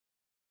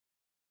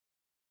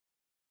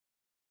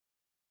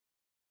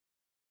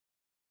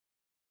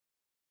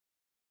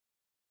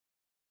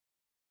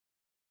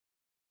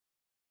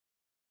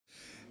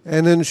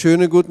Einen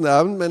schönen guten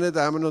Abend, meine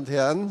Damen und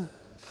Herren.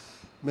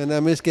 Mein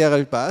Name ist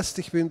Gerald Bast,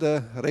 ich bin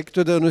der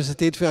Rektor der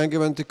Universität für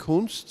angewandte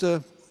Kunst,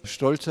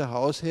 stolzer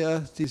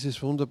Hausherr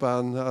dieses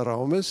wunderbaren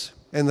Raumes.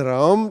 Ein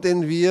Raum,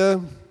 den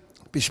wir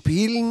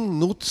bespielen,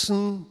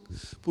 nutzen,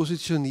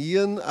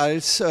 positionieren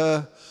als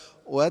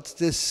Ort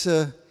des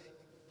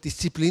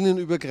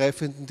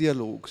disziplinenübergreifenden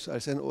Dialogs,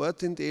 als ein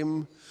Ort, in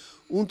dem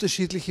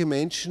unterschiedliche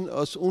Menschen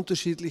aus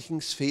unterschiedlichen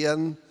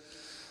Sphären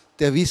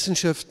der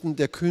Wissenschaften,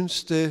 der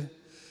Künste,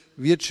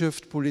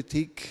 Wirtschaft,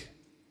 Politik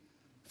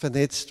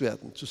vernetzt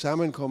werden,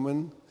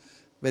 zusammenkommen,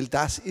 weil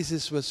das ist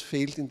es, was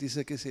fehlt in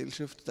dieser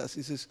Gesellschaft, das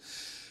ist es,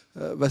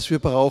 was wir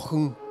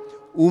brauchen,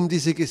 um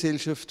diese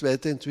Gesellschaft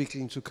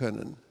weiterentwickeln zu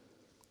können.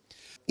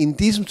 In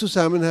diesem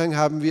Zusammenhang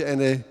haben wir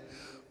eine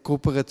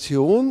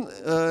Kooperation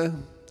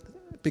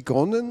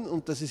begonnen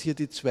und das ist hier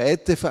die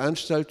zweite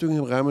Veranstaltung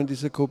im Rahmen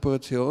dieser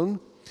Kooperation.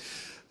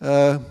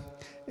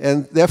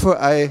 And therefore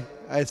I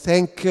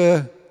thank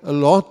a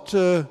lot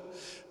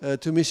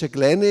to Mr.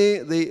 Glenny,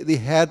 the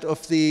head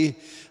of the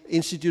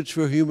Institute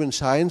for Human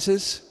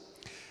Sciences.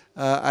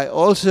 I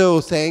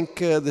also thank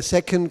the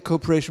second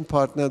cooperation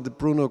partner, the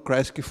Bruno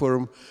Kreisky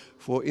Forum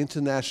for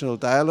International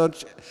Dialogue,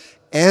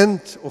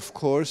 and of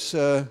course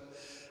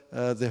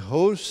the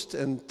host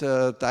and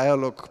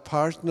dialogue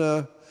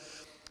partner,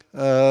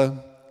 the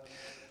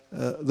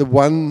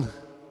one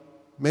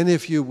many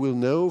of you will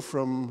know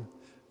from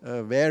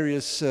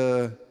various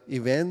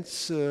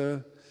events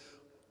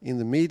in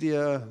the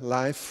media,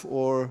 live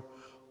or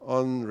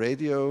on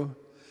radio,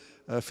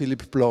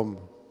 Philipp Blom.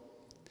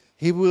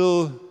 He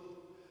will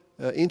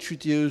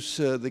introduce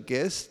the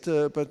guest,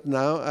 but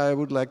now I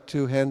would like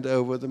to hand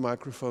over the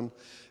microphone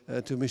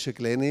to Mr.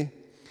 Glenny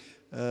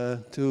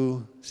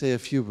to say a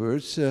few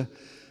words.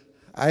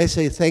 I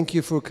say thank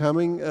you for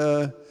coming.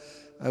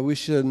 I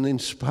wish you an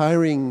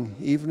inspiring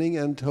evening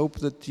and hope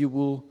that you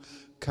will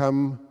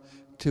come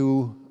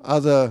to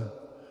other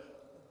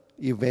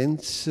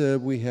events.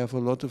 We have a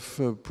lot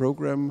of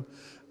program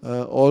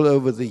all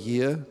over the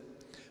year.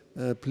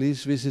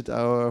 Please visit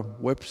our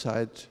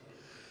website.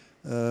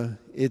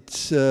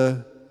 It's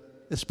a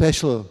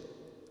special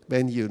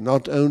venue,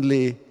 not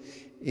only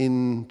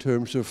in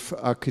terms of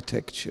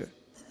architecture.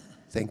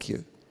 Thank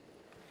you.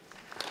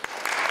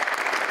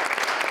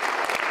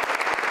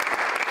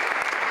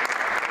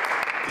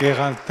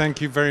 Gerald,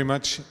 thank you very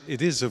much.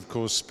 It is, of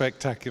course,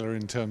 spectacular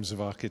in terms of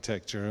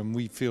architecture, and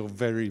we feel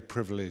very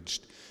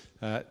privileged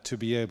to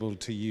be able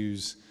to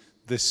use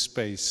this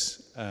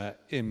space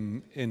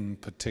in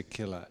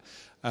particular.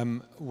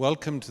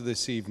 Welcome to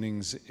this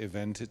evening's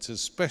event. It's a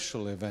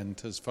special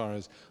event as far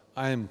as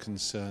I am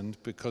concerned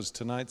because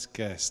tonight's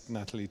guest,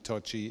 Nathalie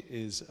Tocci,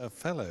 is a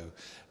fellow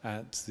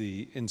at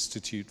the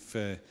Institute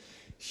for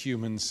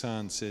Human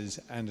Sciences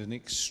and an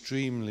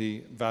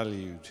extremely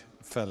valued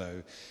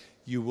fellow.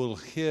 You will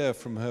hear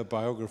from her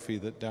biography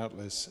that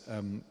doubtless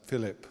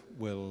Philip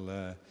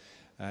will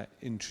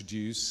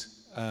introduce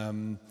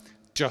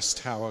just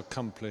how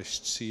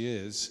accomplished she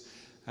is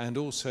and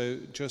also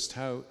just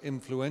how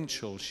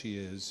influential she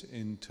is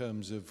in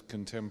terms of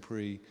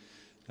contemporary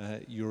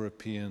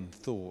European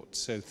thought.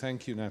 So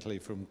thank you, Nathalie,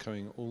 for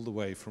coming all the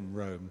way from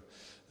Rome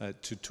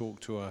to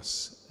talk to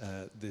us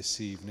this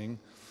evening.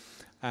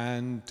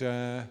 And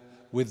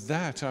with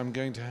that, I'm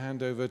going to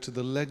hand over to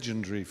the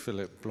legendary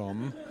Philip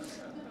Blom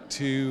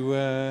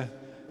to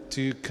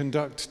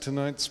conduct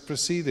tonight's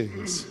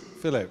proceedings.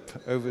 Philip,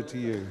 over to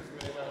you.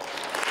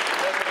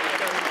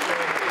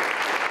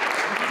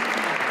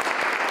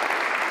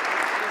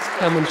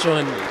 Come and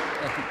join me.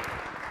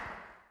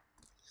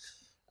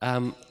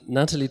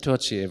 Nathalie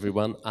Tocci,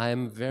 everyone.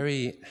 I'm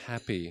very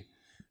happy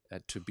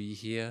to be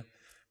here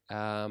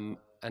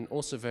and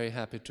also very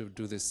happy to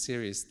do this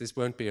series. This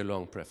won't be a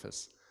long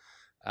preface.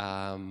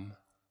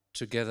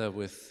 Together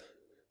with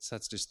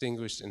such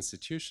distinguished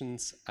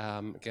institutions,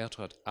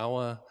 Gertrud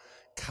Auer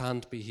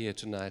can't be here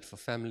tonight for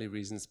family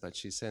reasons, but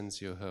she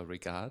sends you her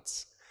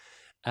regards.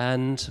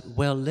 And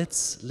well,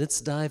 let's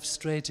dive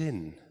straight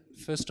in.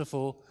 First of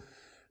all,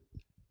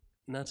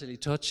 Nathalie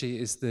Tocci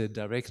is the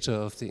director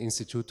of the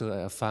Istituto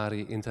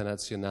Affari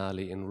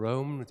Internazionali in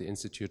Rome, the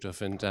Institute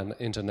of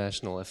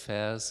International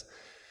Affairs.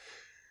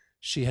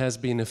 She has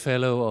been a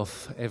fellow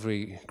of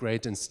every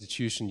great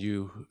institution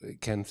you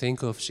can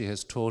think of. She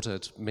has taught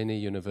at many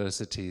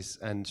universities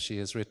and she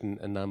has written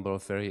a number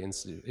of very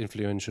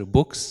influential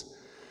books.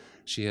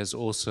 She has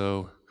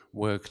also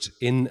worked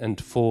in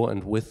and for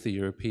and with the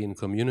European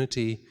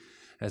community,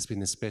 has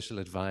been a special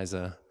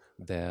advisor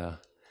there.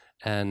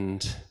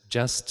 And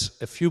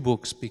just a few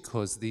books,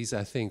 because these,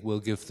 I think,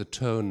 will give the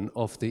tone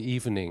of the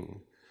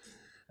evening,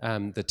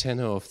 the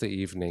tenor of the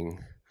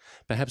evening.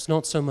 Perhaps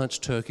not so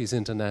much Turkey's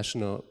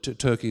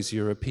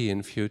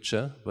European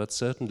future, but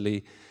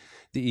certainly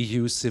the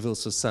EU's civil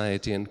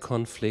society and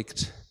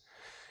conflict,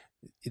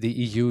 the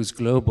EU's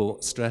global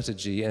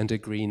strategy, and a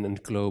green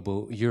and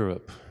global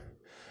Europe.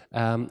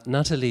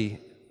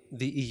 Nathalie,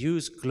 the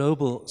EU's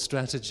global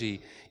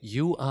strategy,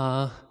 you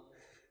are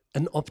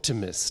an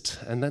optimist,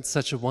 and that's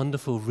such a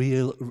wonderful,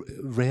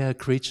 rare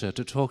creature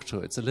to talk to.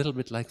 It's a little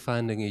bit like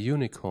finding a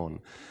unicorn.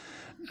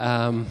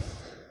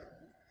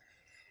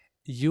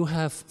 You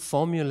have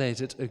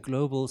formulated a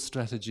global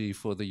strategy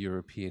for the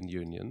European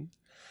Union,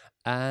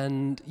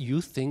 and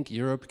you think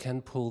Europe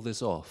can pull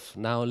this off.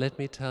 Now, let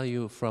me tell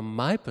you from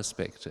my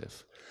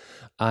perspective,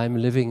 I'm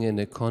living in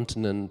a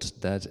continent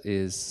that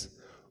is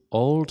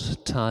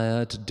old,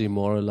 tired,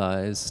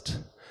 demoralized,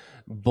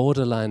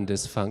 borderline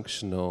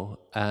dysfunctional,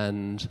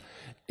 and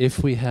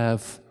if we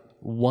have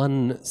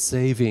one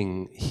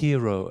saving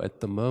hero at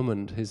the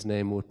moment, his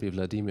name would be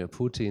Vladimir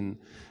Putin,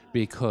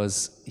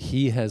 because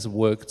he has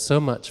worked so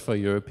much for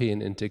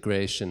European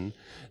integration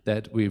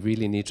that we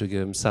really need to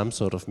give him some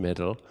sort of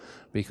medal,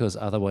 because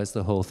otherwise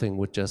the whole thing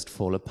would just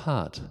fall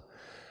apart.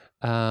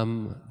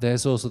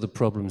 There's also the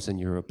problems in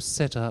Europe's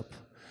setup,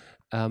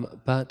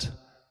 but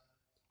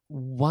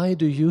why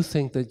do you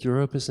think that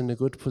Europe is in a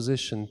good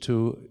position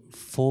to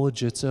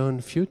forge its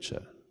own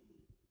future?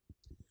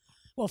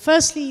 Well,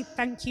 firstly,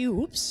 thank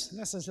you. Oops,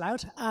 this is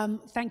loud.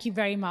 Thank you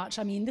very much.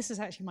 I mean, this is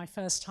actually my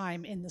first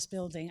time in this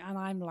building, and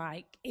I'm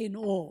like in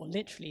awe,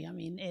 literally. I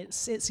mean,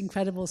 it's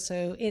incredible.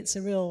 So it's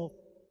a real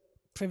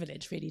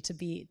privilege, really, to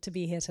be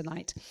here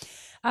tonight.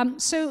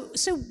 So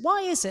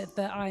why is it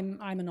that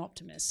I'm an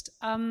optimist,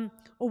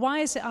 or why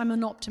is it I'm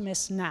an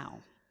optimist now?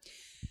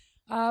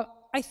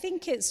 I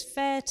think it's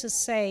fair to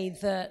say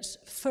that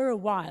for a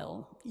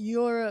while,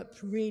 Europe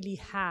really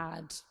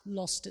had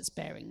lost its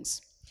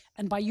bearings.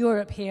 And by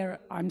Europe here,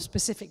 I'm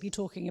specifically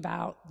talking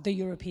about the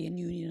European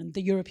Union,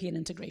 the European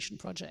integration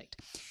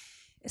project.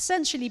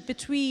 Essentially,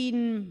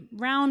 between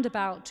round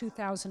about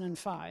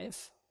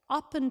 2005,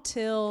 up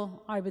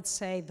until, I would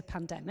say, the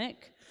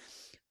pandemic,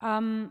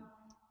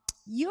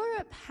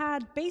 Europe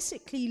had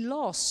basically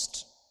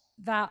lost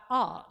that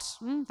art,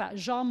 that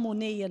Jean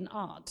Monnetian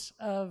art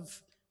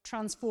of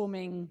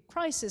transforming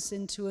crisis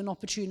into an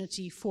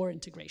opportunity for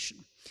integration.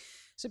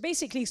 So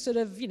basically sort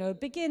of,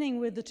 beginning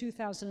with the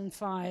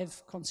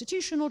 2005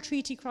 constitutional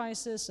treaty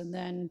crisis, and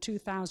then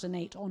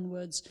 2008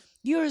 onwards,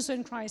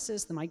 Eurozone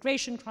crisis, the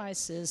migration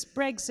crisis,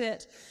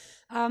 Brexit.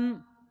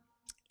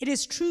 It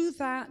is true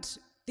that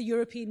the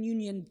European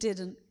Union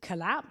didn't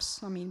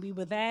collapse. I mean, we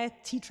were there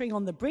teetering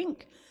on the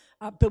brink,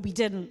 but we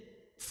didn't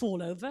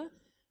fall over.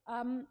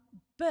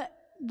 But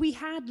we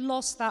had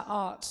lost that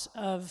art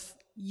of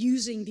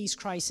using these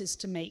crises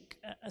to make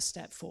a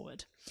step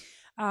forward.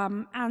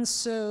 And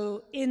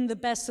so in the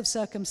best of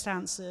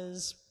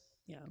circumstances,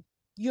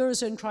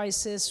 Eurozone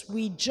crisis,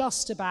 we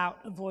just about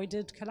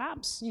avoided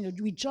collapse.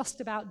 We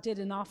just about did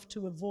enough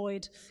to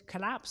avoid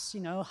collapse,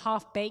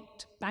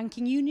 half-baked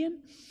banking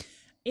union.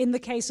 In the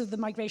case of the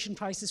migration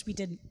crisis, we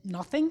did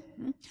nothing.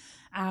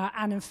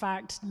 And in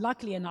fact,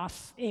 luckily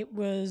enough, it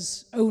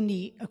was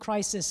only a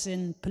crisis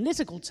in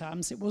political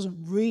terms. It wasn't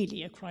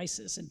really a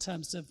crisis in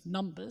terms of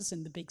numbers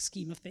in the big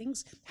scheme of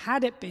things.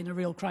 Had it been a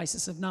real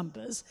crisis of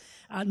numbers,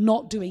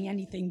 not doing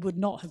anything would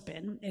not have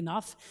been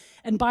enough.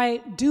 And by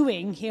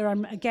doing, here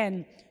I'm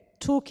again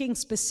talking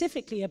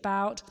specifically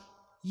about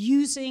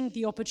using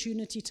the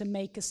opportunity to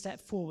make a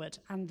step forward,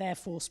 and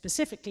therefore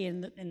specifically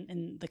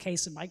in the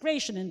case of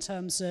migration in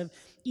terms of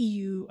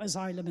EU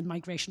asylum and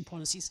migration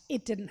policies.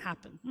 It didn't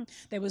happen.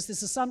 There was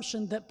this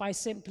assumption that by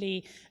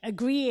simply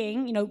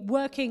agreeing,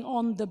 working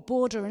on the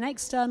border and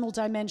external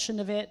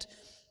dimension of it,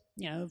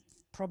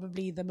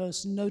 probably the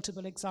most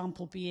notable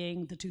example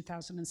being the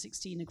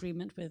 2016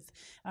 agreement with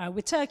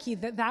Turkey,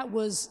 that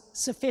was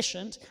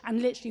sufficient,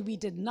 and literally we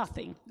did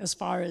nothing as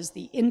far as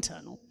the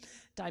internal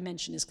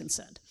dimension is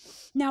concerned.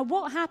 Now,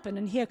 what happened,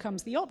 and here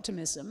comes the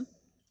optimism,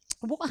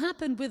 what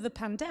happened with the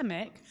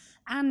pandemic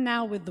and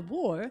now with the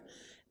war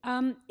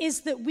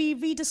is that we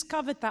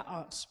rediscovered that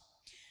art.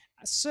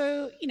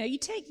 So, you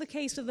take the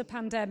case of the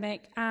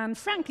pandemic, and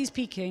frankly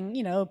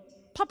speaking,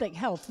 public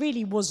health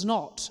really was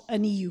not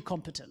an EU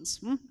competence,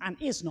 and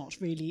is not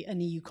really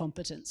an EU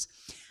competence.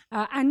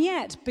 And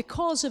yet,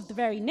 because of the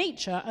very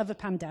nature of a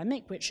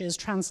pandemic, which is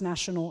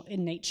transnational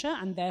in nature,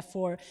 and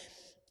therefore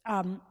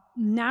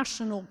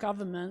national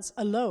governments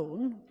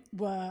alone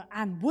were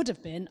and would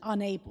have been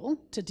unable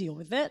to deal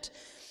with it,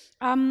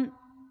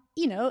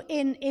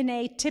 in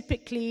a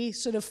typically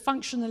sort of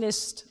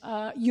functionalist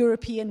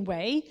European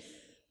way,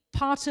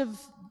 part of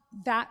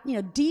that,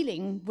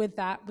 dealing with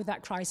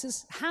that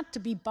crisis had to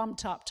be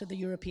bumped up to the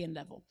European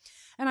level.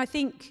 And I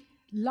think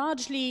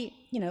largely,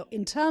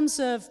 in terms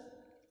of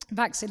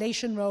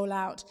vaccination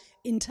rollout,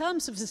 in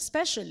terms of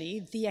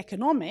especially the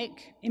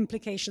economic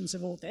implications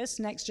of all this,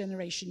 Next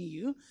Generation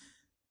EU,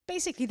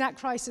 basically that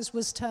crisis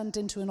was turned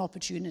into an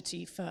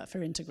opportunity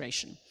for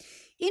integration.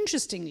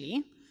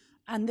 Interestingly,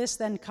 and this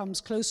then comes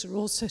closer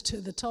also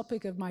to the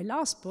topic of my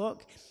last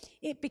book,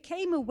 it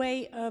became a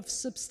way of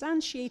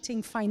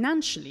substantiating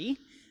financially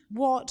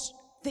what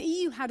the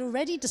EU had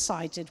already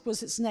decided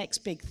was its next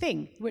big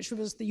thing, which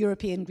was the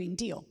European Green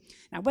Deal.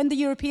 Now, when the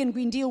European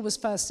Green Deal was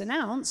first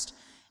announced,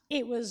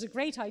 it was a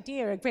great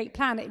idea, a great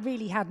plan. It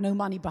really had no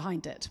money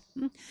behind it.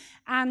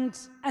 And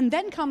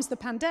then comes the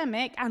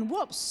pandemic, and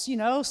whoops,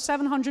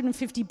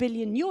 750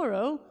 billion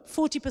euro,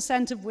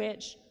 40% of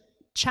which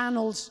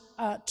channeled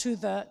to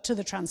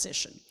the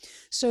transition.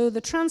 So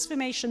the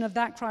transformation of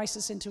that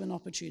crisis into an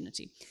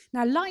opportunity.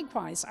 Now,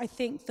 likewise, I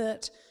think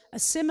that a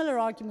similar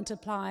argument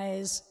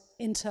applies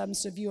in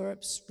terms of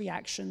Europe's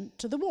reaction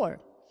to the war,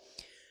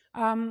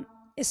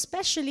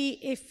 especially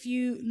if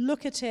you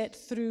look at it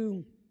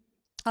through,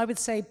 I would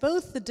say,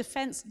 both the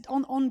defense,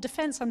 on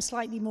defense I'm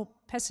slightly more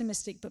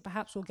pessimistic, but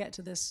perhaps we'll get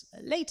to this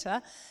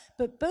later,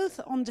 but both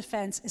on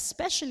defense,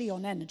 especially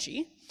on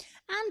energy,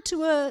 and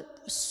to a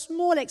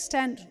small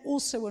extent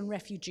also on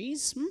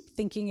refugees,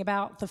 thinking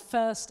about the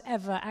first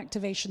ever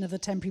activation of the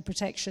Temporary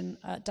Protection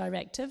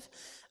Directive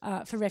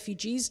for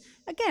refugees.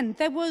 Again,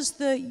 there was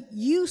the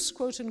use,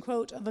 quote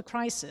unquote, of a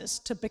crisis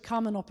to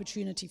become an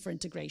opportunity for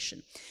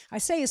integration. I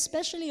say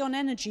especially on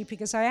energy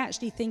because I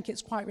actually think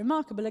it's quite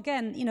remarkable.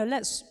 Again, you know,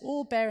 let's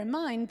all bear in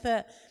mind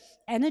that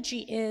energy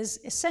is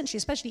essentially,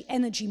 especially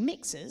energy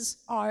mixes,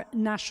 are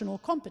national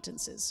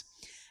competences.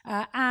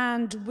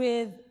 And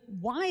with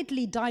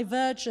widely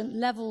divergent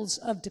levels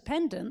of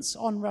dependence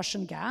on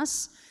Russian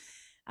gas,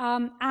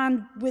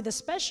 and with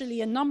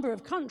especially a number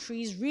of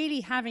countries really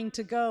having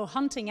to go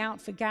hunting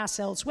out for gas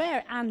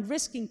elsewhere and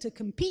risking to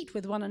compete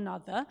with one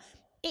another,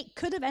 it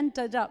could have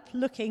ended up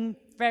looking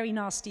very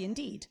nasty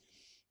indeed.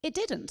 It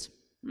didn't.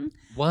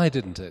 Why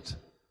didn't it?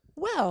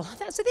 Well,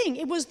 that's the thing.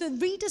 It was the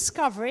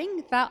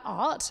rediscovering that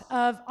art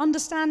of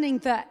understanding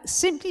that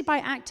simply by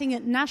acting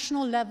at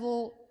national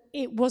level,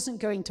 it wasn't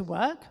going to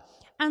work.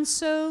 And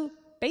so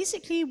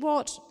basically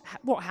what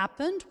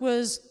happened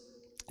was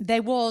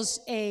there was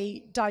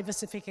a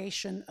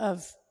diversification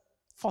of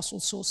fossil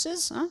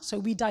sources. So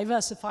we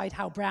diversified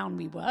how brown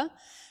we were,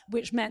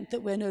 which meant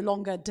that we're no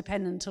longer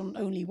dependent on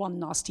only one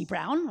nasty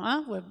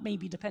brown. We're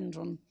maybe dependent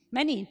on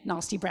many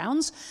nasty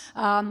browns.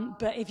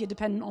 But if you're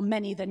dependent on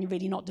many, then you're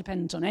really not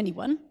dependent on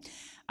anyone.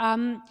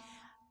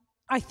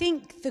 I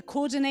think the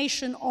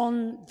coordination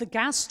on the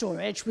gas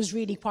storage was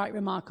really quite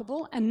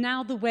remarkable, and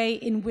now the way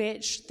in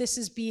which this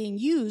is being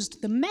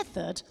used, the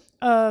method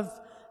of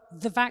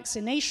the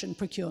vaccination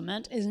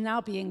procurement is now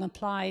being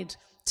applied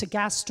to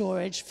gas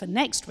storage for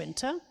next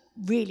winter,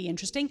 really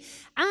interesting.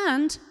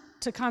 And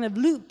to kind of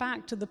loop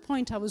back to the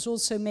point I was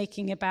also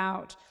making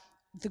about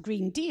the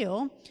Green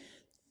Deal,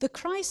 the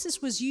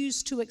crisis was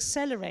used to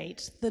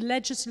accelerate the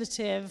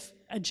legislative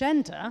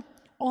agenda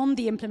on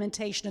the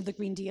implementation of the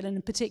Green Deal, and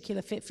in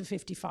particular Fit for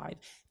 55.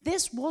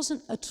 This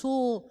wasn't at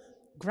all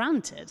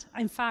granted.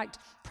 In fact,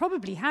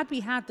 probably had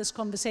we had this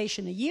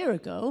conversation a year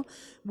ago,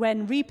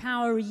 when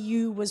Repower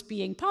EU was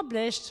being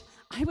published,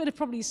 I would have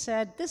probably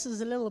said, this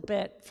is a little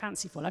bit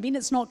fanciful. I mean,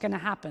 it's not going to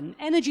happen.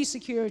 Energy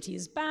security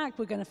is back.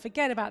 We're going to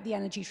forget about the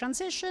energy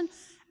transition.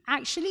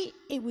 Actually,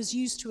 it was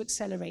used to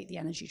accelerate the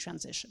energy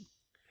transition.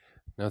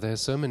 Now, there are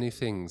so many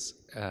things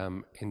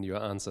in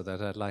your answer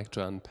that I'd like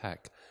to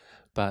unpack,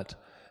 but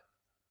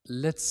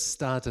let's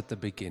start at the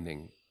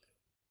beginning.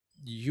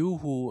 You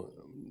who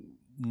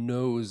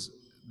knows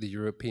the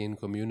European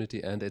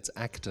community and its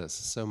actors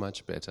so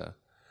much better,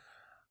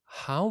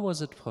 how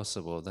was it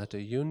possible that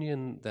a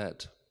union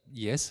that,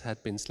 yes,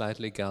 had been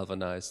slightly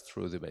galvanized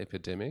through the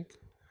epidemic,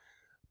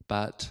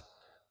 but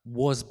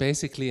was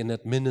basically an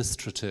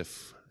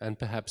administrative and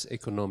perhaps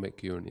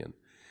economic union,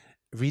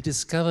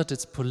 rediscovered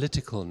its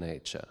political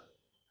nature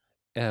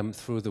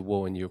through the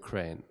war in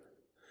Ukraine?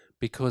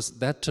 Because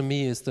that, to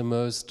me, is the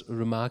most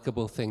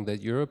remarkable thing,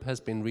 that Europe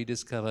has been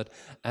rediscovered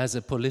as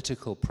a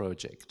political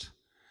project,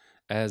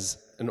 as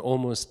an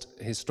almost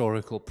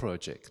historical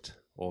project,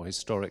 or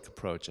historic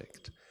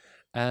project.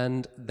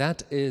 And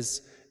that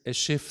is a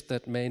shift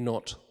that may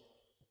not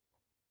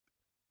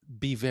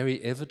be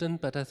very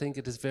evident, but I think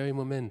it is very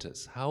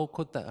momentous. How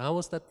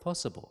was that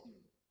possible?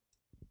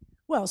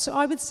 Well, so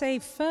I would say,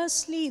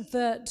 firstly,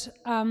 that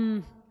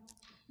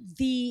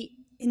the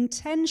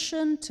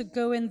intention to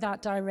go in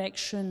that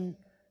direction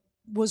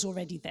was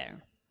already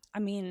there. I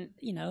mean,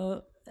 you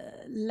know,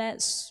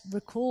 let's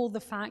recall the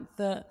fact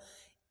that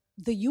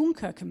the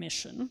Juncker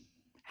Commission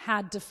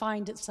had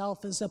defined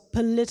itself as a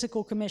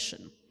political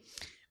commission.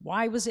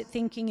 Why was it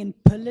thinking in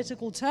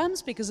political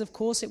terms? Because, of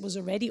course, it was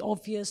already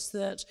obvious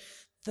that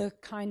the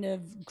kind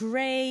of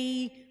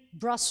grey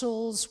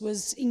Brussels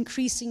was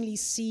increasingly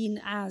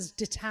seen as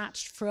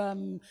detached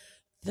from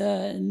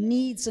the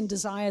needs and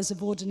desires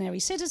of ordinary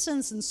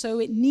citizens, and so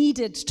it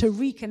needed to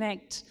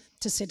reconnect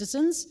to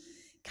citizens.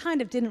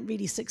 Kind of didn't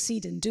really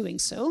succeed in doing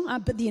so,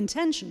 but the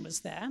intention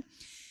was there.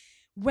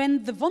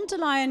 When the von der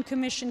Leyen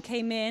Commission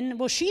came in,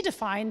 well, she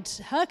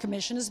defined her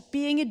commission as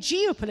being a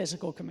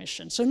geopolitical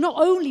commission. So not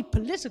only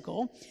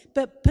political,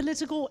 but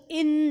political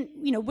in,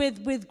 you know,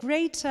 with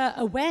greater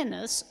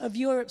awareness of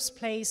Europe's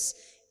place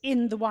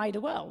in the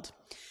wider world.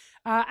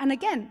 And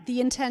again,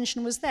 the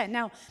intention was there.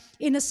 Now,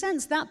 in a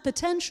sense, that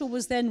potential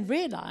was then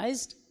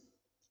realized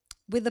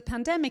with the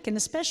pandemic, and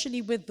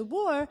especially with the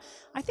war,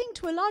 I think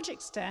to a large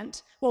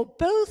extent, well,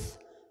 both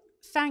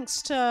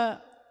thanks to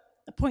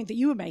a point that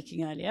you were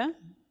making earlier,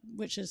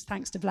 which is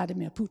thanks to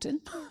Vladimir Putin.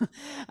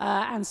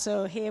 And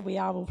so here we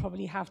are, we'll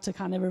probably have to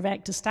kind of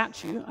erect a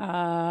statue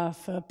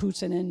for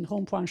Putin in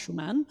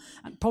Rond-Point-Schuman,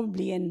 and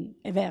probably in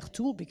Evert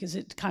too, because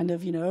it kind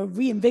of,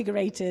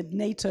 reinvigorated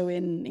NATO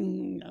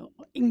in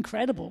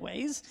incredible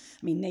ways.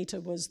 I mean, NATO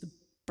was the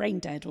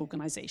brain-dead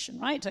organization,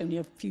 right, only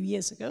a few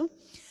years ago.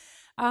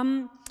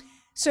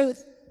 So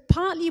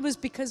partly was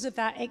because of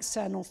that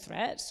external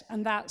threat,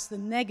 and that's the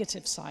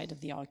negative side of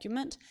the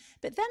argument.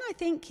 But then I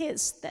think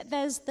it's that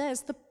there's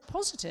the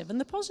positive, and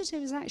the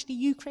positive is actually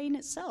Ukraine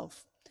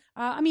itself.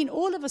 I mean,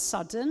 all of a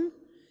sudden,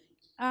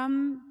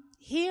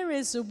 here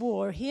is a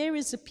war, here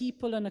is a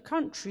people and a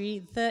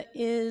country that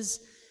is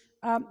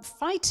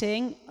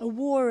fighting a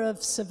war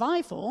of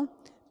survival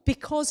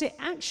because it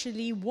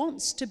actually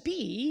wants to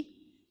be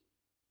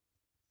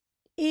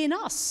in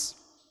us.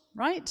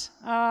 Right?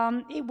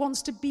 It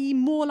wants to be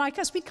more like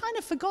us. We've kind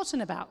of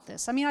forgotten about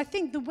this. I mean, I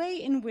think the way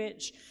in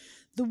which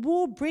the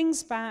war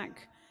brings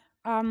back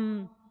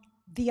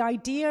the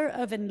idea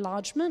of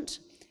enlargement,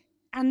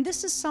 and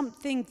this is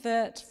something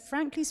that,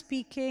 frankly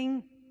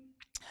speaking,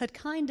 had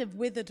kind of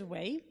withered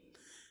away,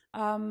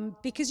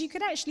 because you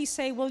could actually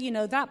say, well,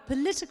 that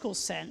political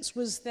sense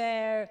was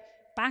there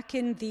back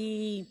in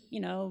the,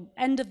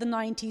 end of the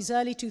 90s,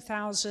 early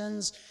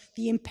 2000s,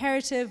 the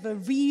imperative of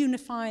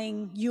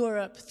reunifying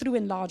Europe through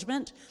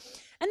enlargement.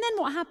 And then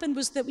what happened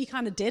was that we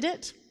kind of did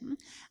it.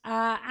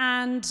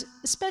 And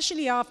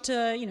especially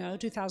after,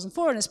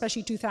 2004 and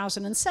especially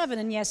 2007,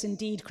 and yes,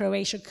 indeed,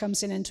 Croatia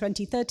comes in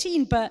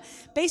 2013, but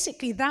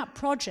basically that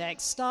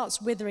project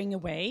starts withering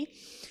away.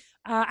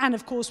 And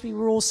of course, we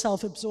were all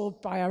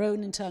self-absorbed by our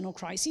own internal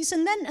crises.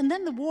 And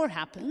then the war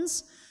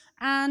happens.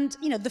 And,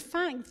 the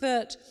fact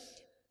that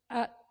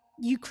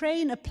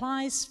Ukraine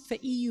applies for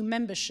EU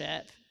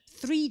membership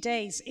 3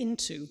 days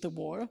into the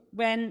war,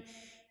 when,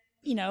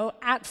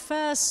 at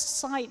first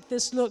sight,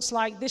 this looks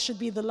like this should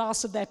be the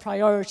last of their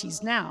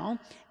priorities now,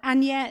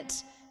 and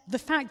yet the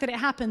fact that it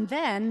happened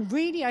then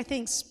really, I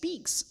think,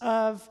 speaks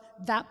of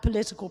that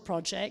political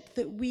project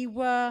that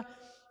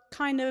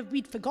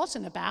we'd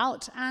forgotten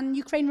about, and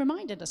Ukraine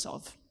reminded us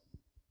of.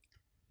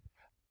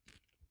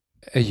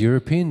 A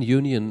European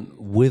Union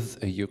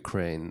with a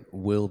Ukraine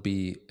will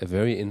be a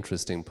very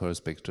interesting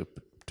perspective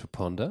to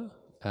ponder.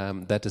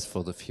 That is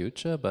for the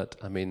future, but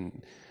I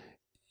mean,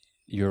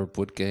 Europe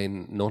would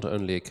gain not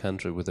only a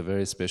country with a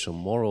very special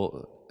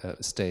moral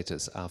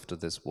status after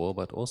this war,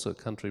 but also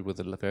a country with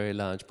a very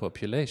large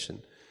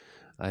population.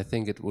 I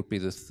think it would be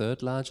the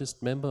third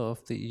largest member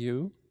of the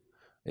EU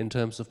in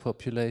terms of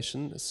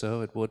population,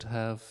 so it would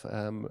have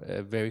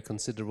a very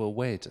considerable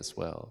weight as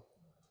well.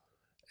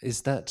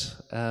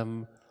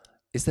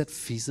 Is that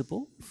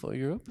feasible for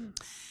Europe?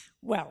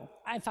 Well,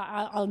 in fact,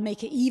 I'll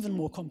make it even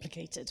more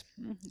complicated,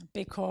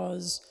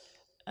 because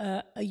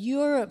a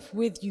Europe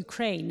with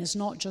Ukraine is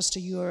not just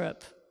a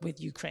Europe with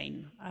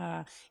Ukraine.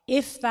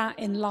 If that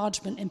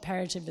enlargement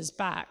imperative is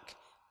back,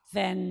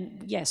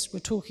 then yes, we're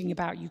talking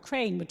about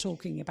Ukraine, we're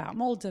talking about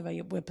Moldova,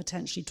 we're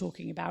potentially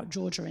talking about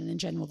Georgia and in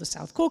general the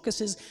South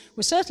Caucasus,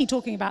 we're certainly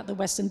talking about the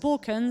Western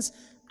Balkans,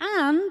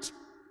 and ...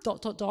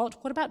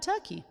 what about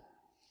Turkey?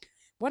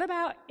 What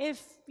about if,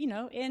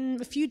 in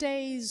a few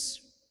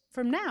days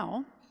from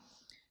now,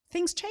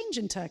 things change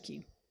in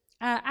Turkey?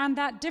 And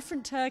that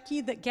different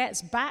Turkey that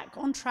gets back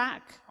on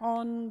track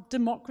on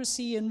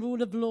democracy and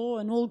rule of law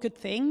and all good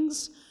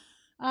things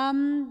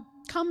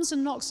comes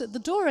and knocks at the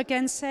door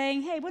again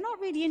saying, hey, we're not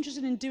really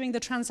interested in doing the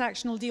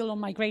transactional deal on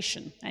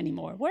migration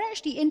anymore. We're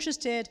actually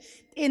interested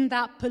in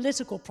that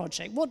political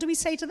project. What do we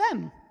say to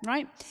them,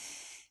 right?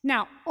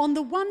 Now, on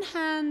the one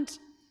hand,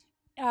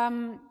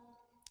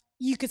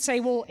 you could say,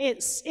 well,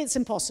 it's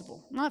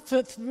impossible,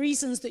 for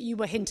reasons that you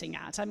were hinting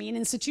at. I mean,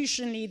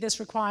 institutionally, this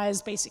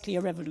requires basically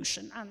a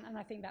revolution, and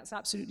I think that's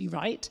absolutely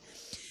right.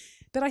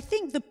 But I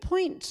think the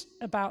point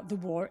about the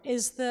war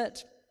is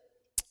that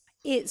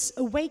it's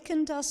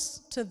awakened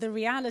us to the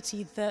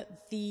reality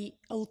that the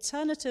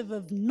alternative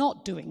of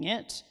not doing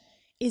it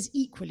is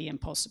equally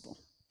impossible,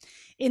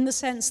 in the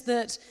sense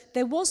that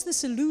there was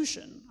this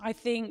illusion, I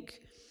think,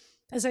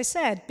 as I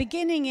said,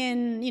 beginning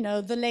in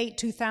the late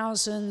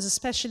 2000s,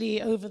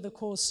 especially over the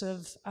course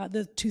of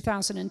the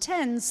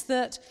 2010s,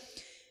 that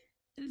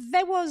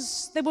there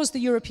was the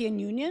European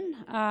Union,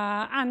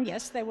 and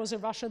yes, there was a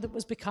Russia that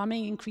was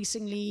becoming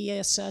increasingly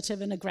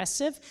assertive and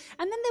aggressive,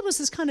 and then there was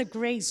this kind of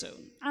grey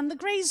zone, and the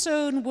grey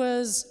zone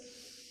was,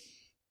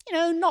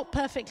 not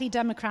perfectly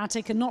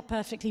democratic and not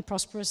perfectly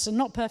prosperous and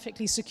not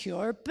perfectly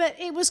secure, but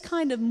it was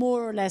kind of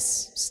more or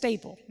less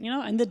stable,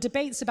 and the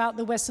debates about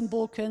the Western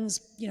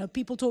Balkans,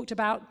 people talked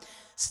about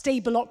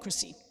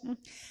stableocracy.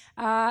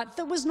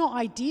 That was not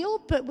ideal,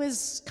 but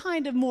was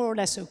kind of more or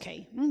less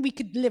okay. We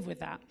could live with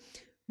that.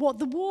 What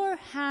the war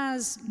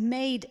has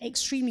made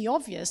extremely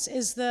obvious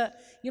is that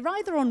you're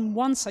either on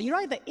one side,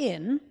 you're either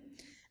in,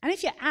 and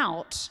if you're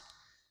out,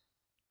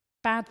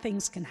 bad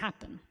things can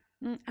happen.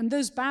 And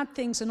those bad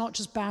things are not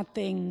just bad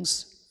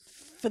things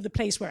for the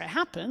place where it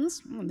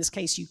happens, in this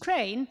case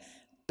Ukraine,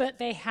 but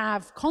they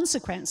have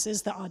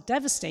consequences that are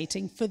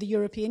devastating for the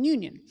European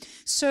Union.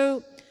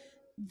 So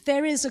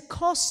there is a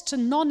cost to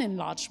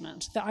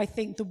non-enlargement that I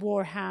think the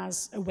war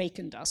has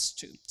awakened us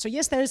to. So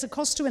yes, there is a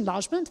cost to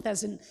enlargement.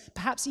 There's a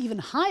perhaps even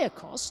higher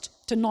cost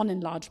to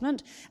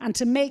non-enlargement. And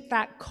to make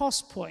that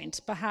cost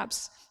point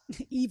perhaps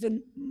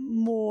even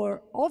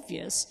more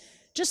obvious,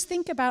 just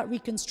think about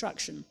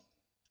reconstruction.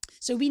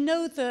 So we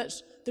know that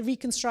the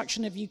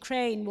reconstruction of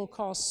Ukraine will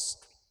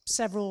cost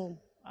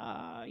several,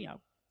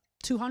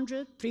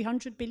 200,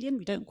 300 billion,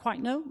 we don't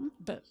quite know,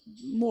 but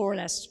more or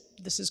less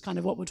this is kind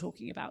of what we're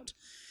talking about.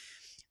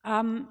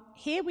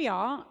 Here we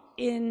are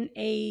in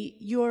a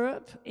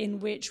Europe in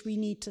which we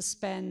need to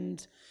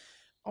spend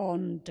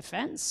on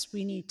defense,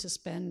 we need to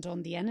spend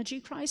on the energy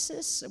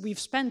crisis. We've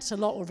spent a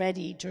lot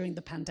already during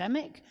the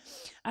pandemic,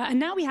 and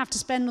now we have to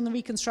spend on the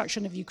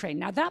reconstruction of Ukraine.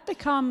 Now that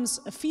becomes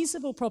a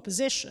feasible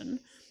proposition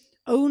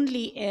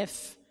only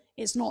if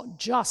it's not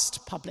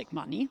just public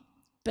money,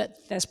 but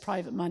there's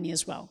private money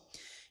as well.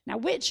 Now,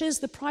 which is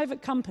the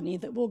private company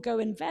that will go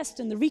invest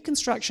in the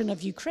reconstruction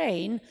of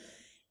Ukraine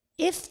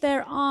if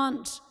there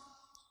aren't,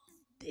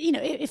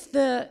 if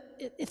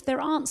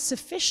there aren't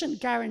sufficient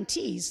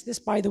guarantees? This,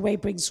 by the way,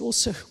 brings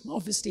also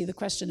obviously the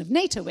question of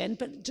NATO in,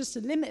 but just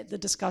to limit the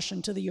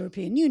discussion to the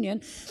European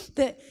Union,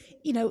 that,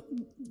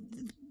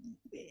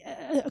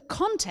 a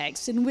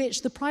context in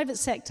which the private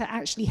sector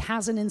actually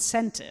has an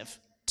incentive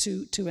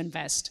to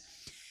invest.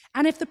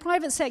 And if the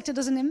private sector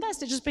doesn't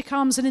invest, it just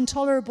becomes an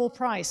intolerable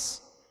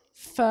price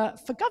for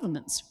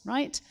governments,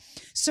 right?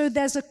 So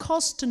there's a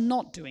cost to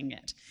not doing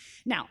it.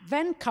 Now,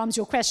 then comes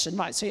your question,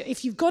 right? So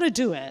if you've got to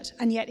do it,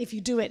 and yet if you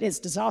do it, it's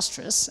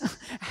disastrous,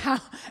 how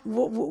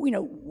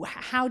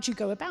do you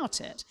go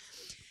about it?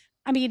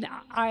 I mean,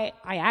 I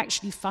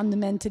actually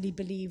fundamentally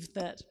believe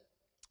that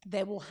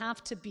there will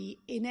have to be,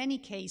 in any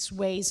case,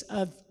 ways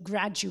of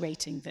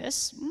graduating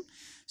this.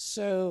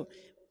 So,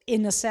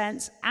 in a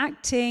sense,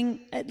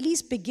 acting, at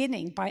least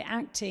beginning by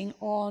acting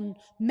on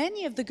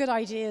many of the good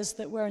ideas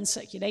that were in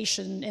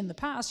circulation in the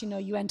past.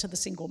 You enter the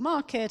single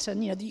market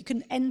and, you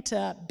can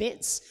enter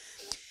bits.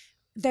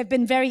 There have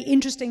been very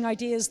interesting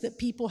ideas that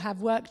people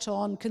have worked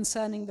on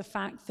concerning the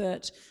fact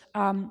that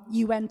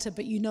you enter,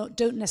 but you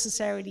don't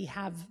necessarily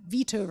have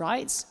veto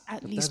rights,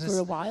 at least for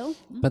a while.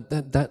 But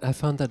that I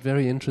found that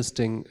very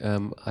interesting.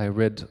 I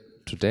read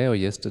today or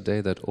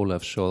yesterday that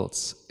Olaf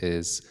Scholz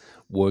is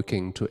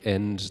working to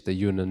end the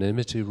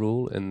unanimity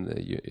rule in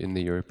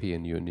the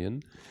European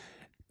Union.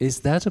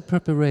 Is that a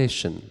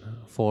preparation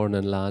for an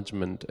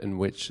enlargement in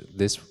which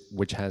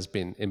which has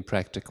been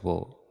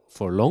impracticable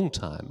for a long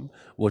time,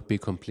 would be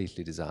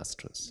completely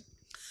disastrous?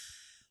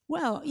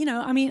 Well,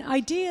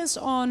 ideas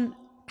on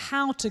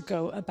how to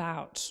go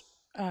about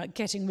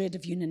getting rid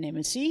of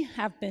unanimity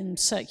have been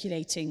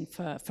circulating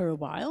for a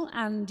while,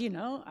 and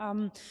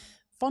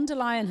von der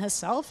Leyen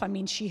herself,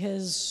 she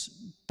has,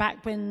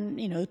 back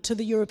when, to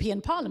the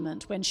European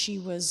Parliament, when she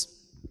was,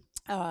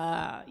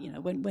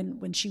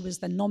 when she was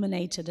then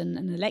nominated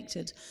and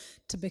elected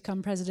to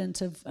become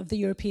president of the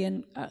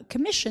European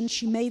Commission,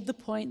 she made the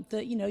point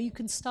that, you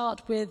can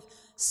start with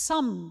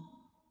some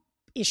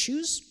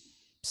issues,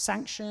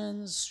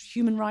 sanctions,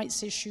 human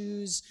rights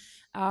issues,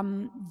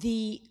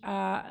 the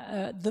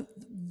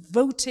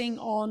voting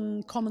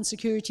on common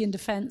security and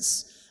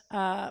defense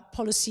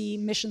policy,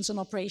 missions and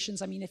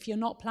operations. If you're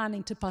not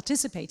planning to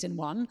participate in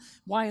one,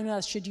 why on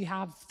earth should you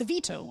have the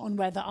veto on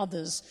whether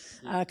others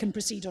can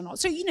proceed or not?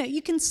 So,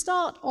 you can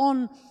start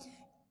on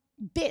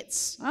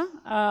bits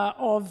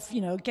of,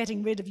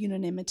 getting rid of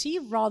unanimity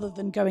rather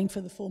than going for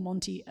the full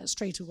Monty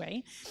straight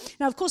away.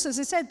 Now, of course, as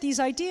I said, these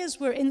ideas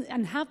were in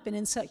and have been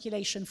in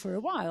circulation for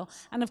a while.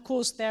 And of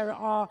course, there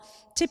are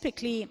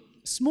typically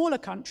smaller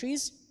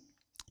countries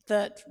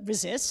that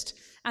resist,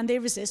 and they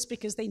resist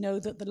because they know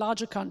that the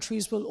larger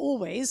countries will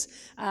always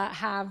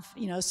have,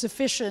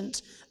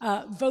 sufficient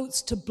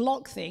votes to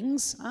block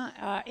things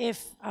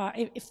if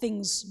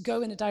things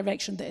go in a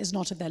direction that is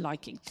not of their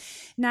liking.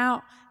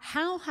 Now,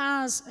 how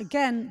has,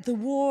 again, the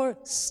war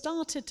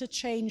started to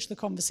change the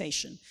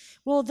conversation?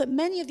 Well, that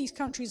many of these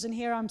countries, and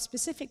here I'm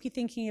specifically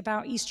thinking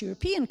about East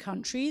European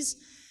countries,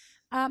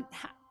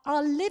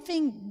 are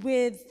living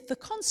with the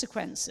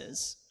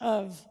consequences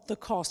of the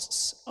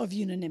costs of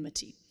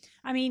unanimity.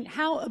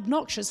 How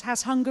obnoxious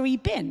has Hungary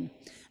been?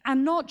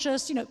 And not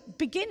just,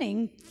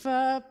 beginning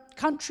for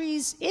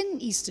countries in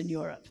Eastern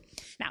Europe.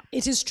 Now,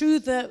 it is true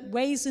that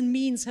ways and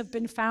means have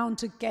been found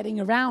to getting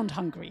around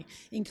Hungary,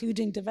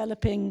 including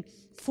developing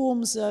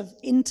forms of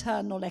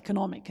internal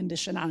economic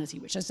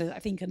conditionality, which is, I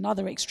think,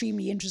 another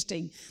extremely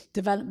interesting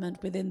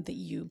development within the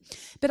EU.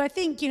 But I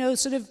think,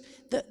 sort of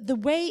the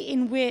way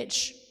in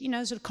which,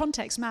 sort of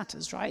context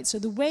matters, right? So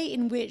the way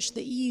in which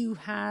the EU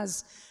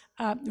has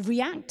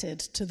reacted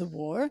to the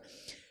war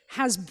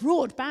has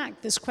brought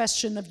back this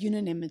question of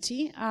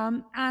unanimity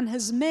and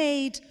has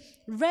made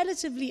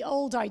relatively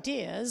old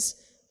ideas,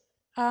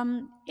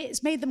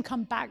 it's made them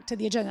come back to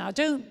the agenda. I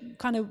don't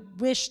kind of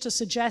wish to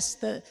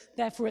suggest that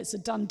therefore it's a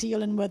done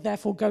deal and we're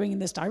therefore going in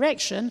this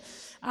direction,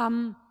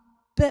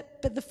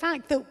 but the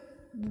fact that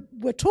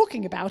we're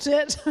talking about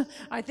it,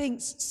 I think,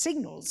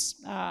 signals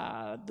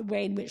the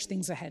way in which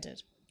things are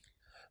headed.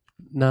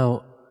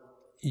 Now,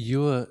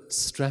 Your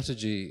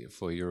strategy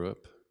for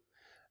Europe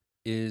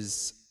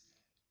is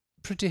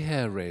pretty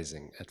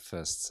hair-raising at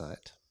first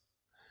sight,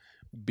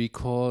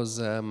 because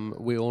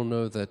we all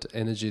know that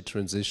energy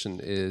transition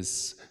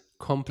is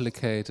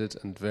complicated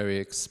and very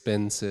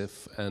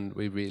expensive, and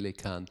we really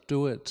can't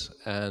do it,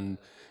 and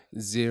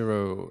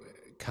zero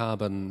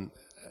carbon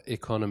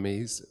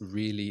economies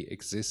really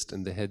exist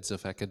in the heads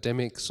of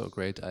academics or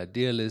great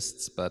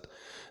idealists, but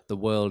the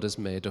world is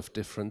made of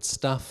different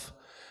stuff.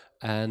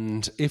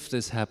 And if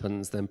this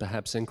happens, then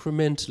perhaps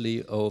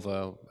incrementally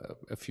over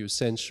a few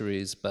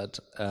centuries, but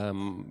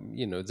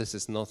you know, this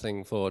is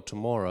nothing for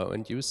tomorrow.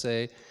 And you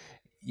say,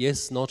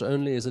 yes, not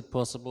only is it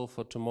possible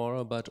for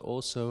tomorrow, but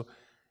also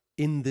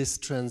in this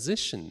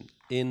transition,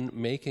 in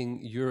making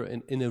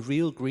Europe, in a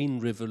real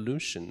green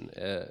revolution,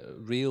 a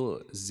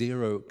real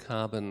zero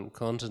carbon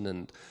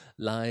continent,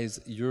 lies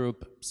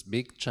Europe's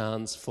big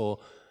chance for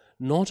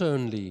not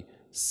only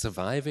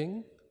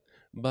surviving,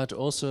 but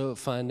also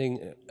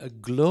finding a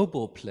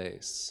global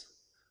place,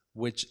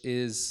 which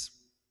is,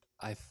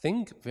 I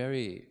think,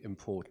 very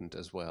important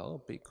as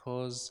well,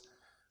 because,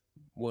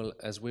 well,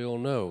 as we all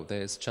know,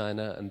 there's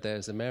China and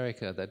there's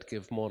America that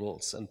give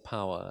models and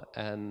power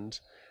and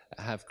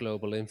have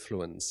global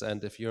influence.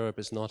 And if Europe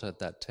is not at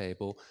that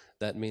table,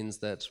 that means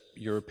that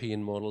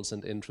European models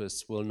and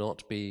interests will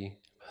not be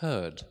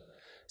heard.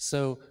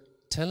 So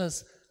tell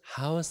us,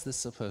 how is this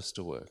supposed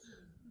to work?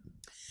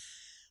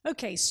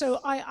 Okay,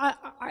 so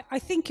I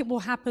think it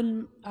will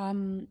happen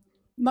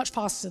much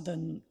faster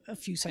than a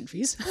few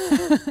centuries.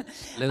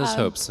 Let us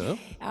hope so.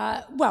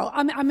 Well,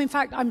 in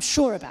fact, I'm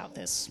sure about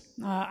this.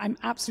 I'm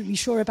absolutely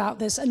sure about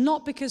this, and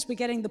not because we're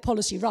getting the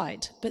policy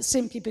right, but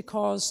simply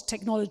because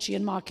technology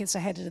and markets are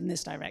headed in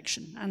this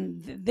direction.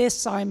 And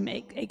this I'm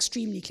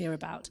extremely clear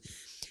about.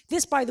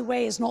 This, by the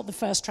way, is not the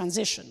first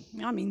transition.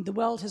 I mean, the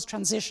world has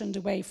transitioned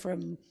away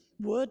from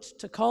wood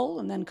to coal,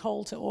 and then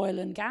coal to oil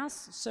and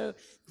gas. So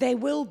there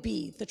will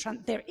be,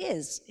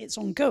 it's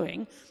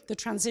ongoing, the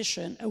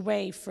transition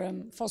away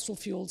from fossil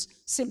fuels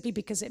simply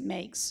because it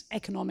makes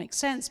economic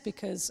sense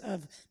because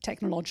of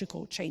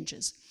technological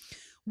changes.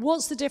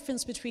 What's the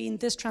difference between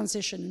this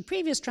transition and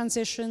previous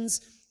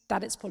transitions?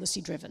 That it's policy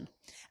driven.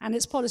 And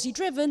it's policy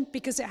driven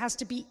because it has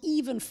to be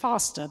even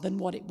faster than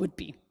what it would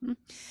be.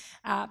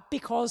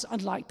 Because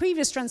unlike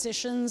previous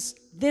transitions,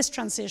 this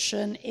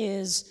transition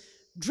is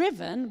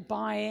driven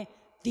by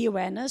the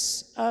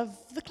awareness of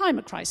the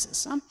climate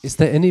crisis. Is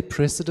there any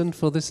precedent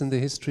for this in the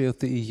history of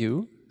the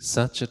EU,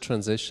 such a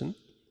transition?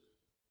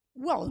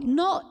 Well,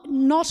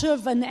 not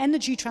of an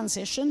energy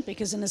transition,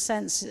 because in a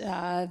sense,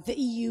 the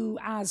EU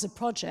as a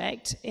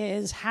project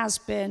has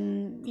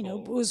been, you know,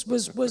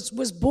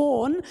 was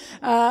born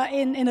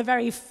in a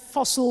very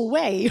fossil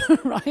way,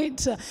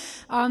 right?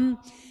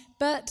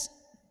 But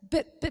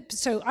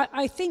so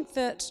I think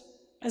that,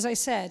 as I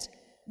said,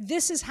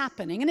 this is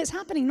happening, and it's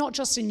happening not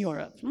just in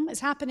Europe.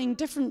 It's happening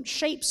different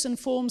shapes and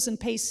forms and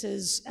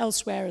paces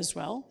elsewhere as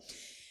well.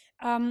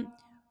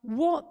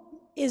 What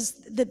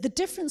is the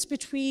difference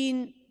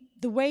between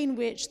the way in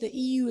which the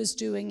EU is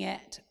doing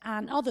it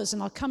and others,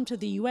 and I'll come to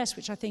the US,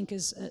 which I think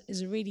is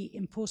a really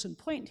important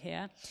point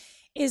here,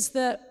 is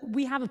that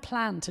we have a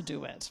plan to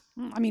do it.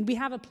 I mean, we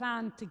have a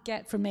plan to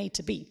get from A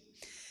to B.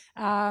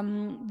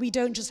 We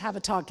don't just have a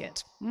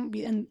target,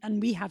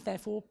 and we have,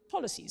 therefore,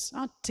 policies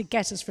to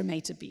get us from A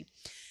to B.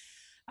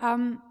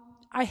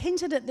 I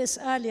hinted at this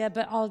earlier,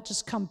 but I'll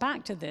just come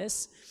back to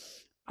this.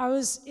 It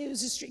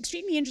was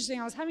extremely interesting.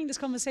 I was having this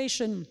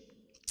conversation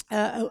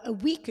a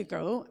week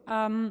ago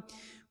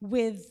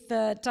with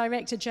the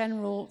Director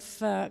General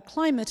for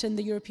Climate in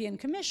the European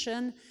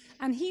Commission,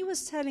 and he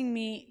was telling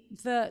me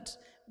that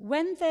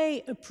when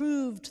they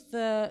approved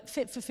the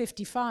Fit for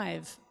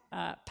 55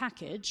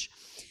 package,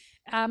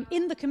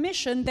 in the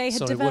Commission, they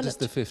had developed... What is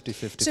the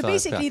 50-55 So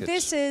basically,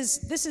 package?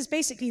 this is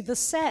basically the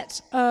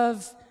set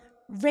of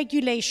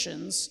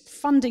regulations,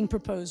 funding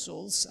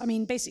proposals. I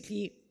mean,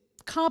 basically,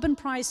 carbon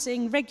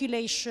pricing,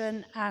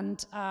 regulation,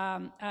 and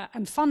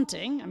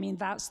funding. I mean,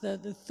 that's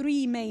the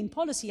three main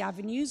policy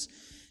avenues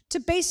to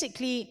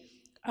basically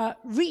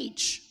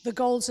reach the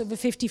goals of a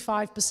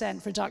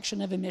 55%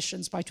 reduction of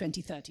emissions by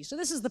 2030. So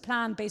this is the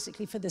plan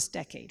basically for this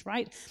decade,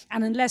 right?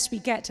 And unless we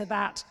get to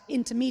that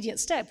intermediate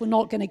step, we're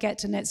not going to get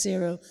to net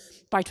zero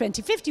by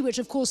 2050, which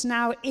of course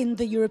now in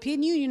the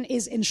European Union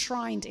is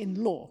enshrined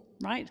in law,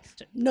 right?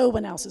 So no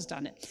one else has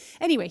done it.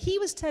 Anyway, he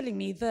was telling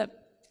me that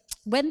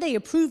when they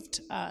approved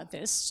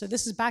this, so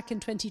this is back in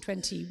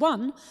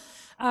 2021,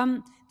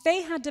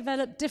 they had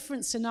developed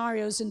different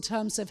scenarios in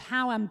terms of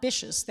how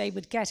ambitious they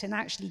would get in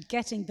actually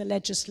getting the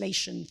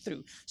legislation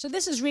through. So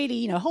this is really,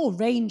 you know, a whole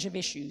range of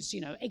issues,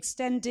 you know,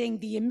 extending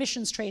the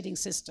emissions trading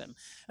system,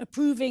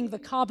 approving the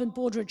carbon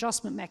border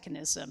adjustment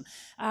mechanism,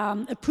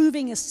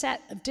 approving a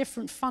set of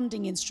different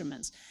funding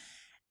instruments.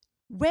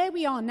 Where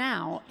we are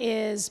now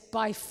is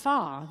by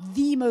far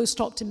the most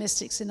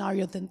optimistic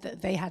scenario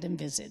that they had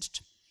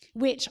envisaged,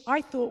 which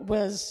I thought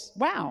was,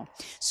 wow.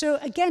 So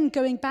again,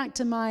 going back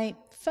to my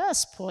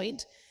first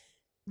point,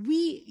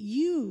 we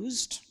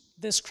used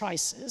this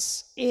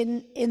crisis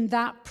in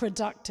that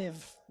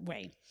productive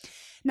way.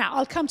 Now,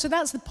 I'll come to,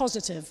 that's the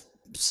positive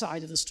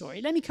side of the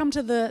story. Let me come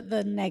to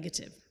the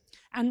negative.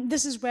 And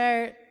this is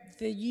where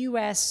the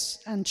US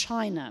and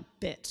China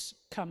bit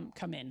come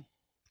in.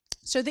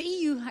 So the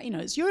EU,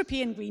 it's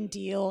European Green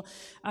Deal,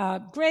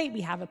 great,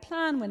 we have a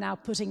plan, we're now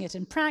putting it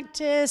in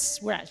practice,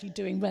 we're actually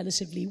doing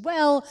relatively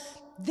well.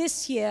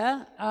 This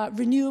year,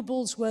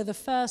 renewables were the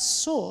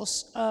first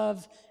source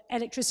of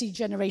electricity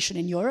generation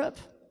in Europe.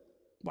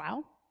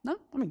 Wow, no?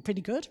 I mean,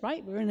 pretty good,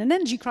 right? We're in an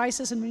energy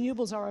crisis and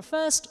renewables are our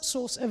first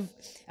source of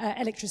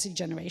electricity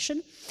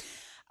generation.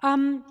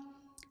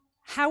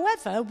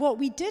 However, what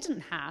we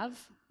didn't have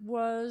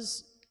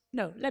was,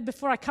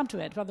 before I come to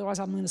it, otherwise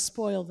I'm going to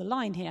spoil the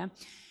line here.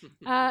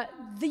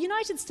 The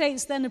United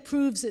States then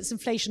approves its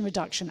Inflation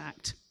Reduction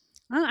Act.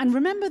 And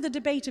remember the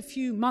debate a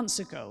few months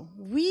ago.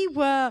 We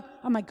were,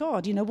 oh my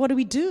God, what do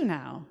we do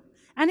now?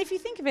 And if you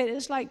think of it,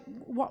 it's like,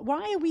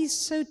 why are we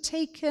so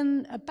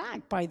taken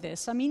aback by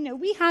this? I mean,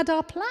 we had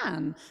our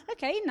plan.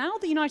 Okay, now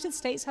the United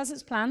States has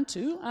its plan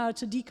too,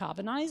 to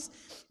decarbonize.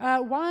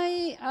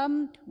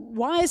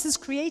 Why is this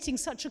creating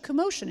such a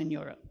commotion in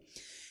Europe?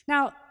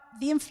 Now,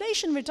 the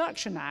Inflation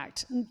Reduction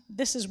Act, and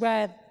this is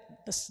where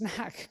the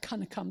snack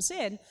kind of comes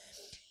in,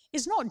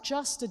 is not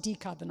just a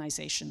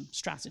decarbonization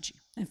strategy.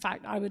 In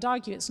fact, I would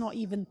argue it's not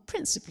even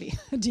principally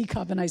a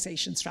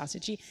decarbonization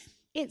strategy.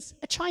 It's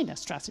a China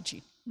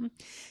strategy.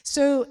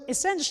 So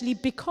essentially,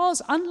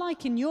 because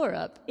unlike in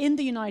Europe, in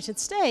the United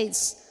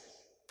States,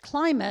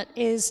 climate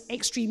is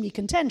extremely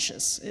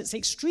contentious. It's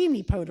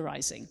extremely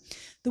polarizing.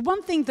 The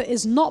one thing that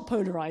is not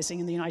polarizing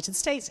in the United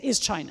States is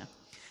China.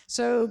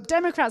 So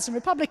Democrats and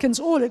Republicans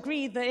all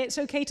agree that it's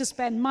okay to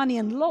spend money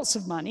and lots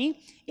of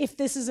money if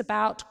this is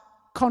about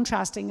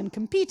contrasting and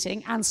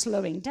competing and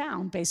slowing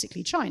down,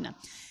 basically, China.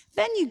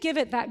 Then you give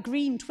it that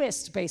green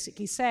twist,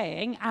 basically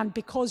saying, and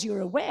because you're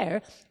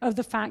aware of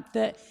the fact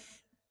that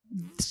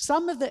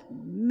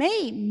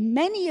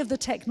many of the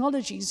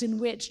technologies in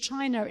which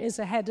China is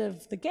ahead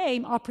of the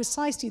game are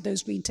precisely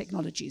those green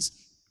technologies.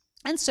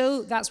 And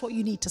so that's what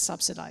you need to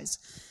subsidize.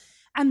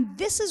 And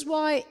this is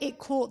why it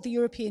caught the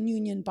European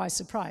Union by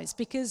surprise,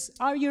 because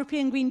our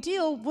European Green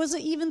Deal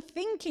wasn't even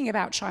thinking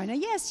about China.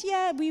 Yes,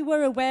 we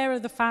were aware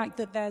of the fact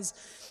that there's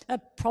a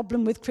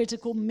problem with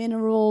critical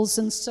minerals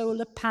and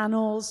solar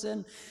panels,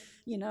 and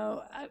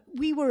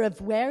we were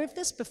aware of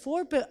this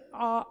before, but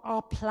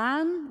our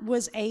plan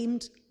was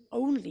aimed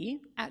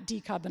only at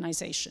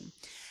decarbonization.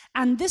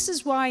 And this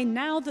is why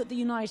now that the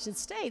United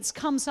States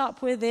comes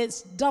up with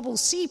its double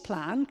C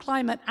plan,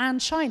 climate and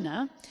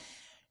China,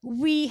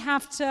 we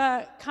have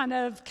to kind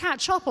of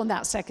catch up on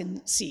that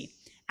second C.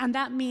 And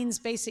that means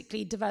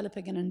basically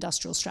developing an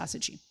industrial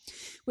strategy,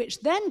 which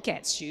then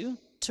gets you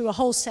to a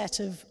whole set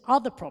of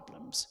other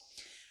problems.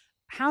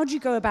 How do you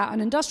go about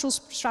an industrial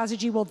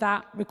strategy? Well,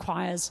 that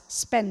requires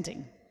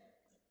spending.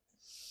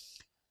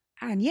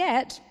 And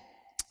yet,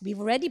 we've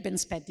already been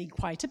spending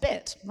quite a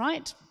bit,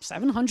 right?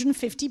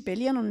 750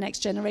 billion on Next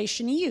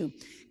Generation EU.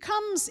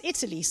 Comes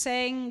Italy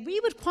saying, we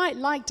would quite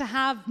like to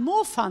have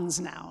more funds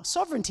now,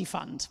 sovereignty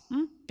fund,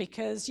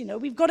 because,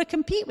 we've got to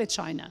compete with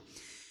China.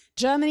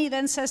 Germany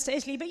then says to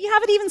Italy, but you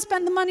haven't even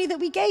spent the money that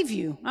we gave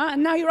you,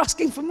 and now you're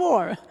asking for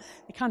more.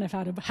 They kind of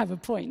have a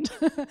point.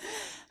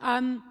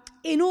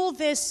 In all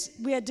this,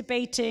 we are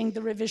debating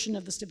the revision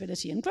of the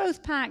Stability and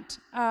Growth Pact.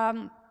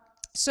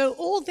 So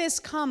all this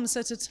comes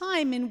at a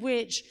time in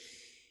which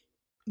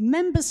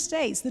member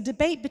states, the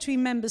debate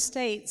between member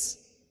states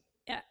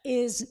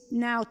is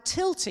now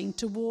tilting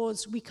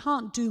towards we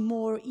can't do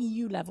more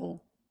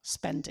EU-level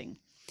spending.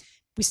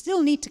 We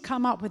still need to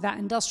come up with that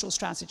industrial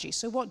strategy.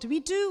 So what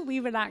do? We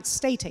relax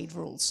state aid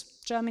rules.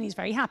 Germany is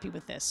very happy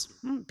with this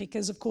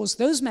because, of course,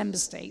 those member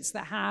states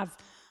that have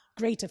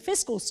greater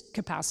fiscal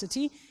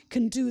capacity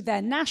can do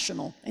their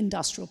national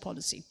industrial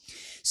policy.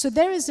 So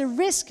there is a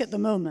risk at the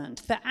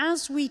moment that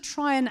as we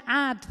try and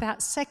add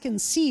that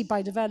second C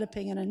by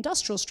developing an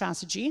industrial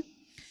strategy,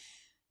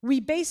 we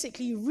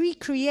basically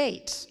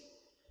recreate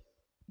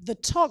the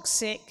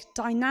toxic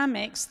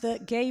dynamics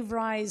that gave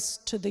rise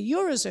to the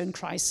Eurozone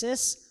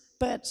crisis,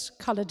 but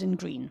colored in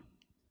green.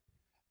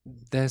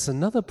 There's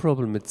another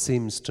problem, it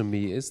seems to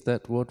me, is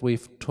that what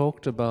we've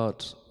talked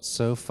about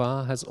so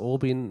far has all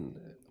been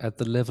at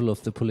the level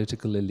of the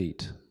political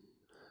elite.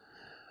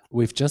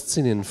 We've just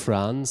seen in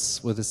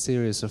France, with a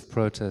series of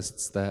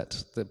protests,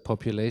 that the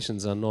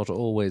populations are not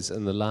always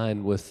in the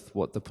line with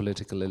what the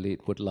political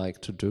elite would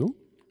like to do.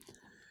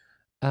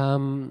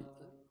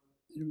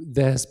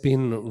 There's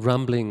been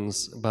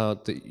rumblings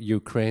about the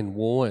Ukraine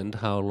war and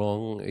how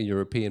long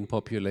European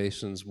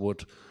populations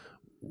would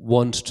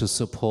want to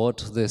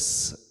support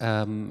this,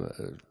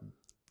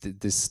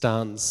 this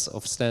stance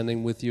of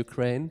standing with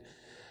Ukraine.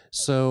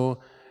 So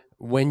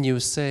when you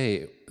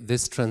say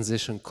this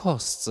transition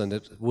costs, and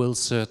it will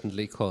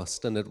certainly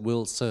cost, and it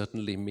will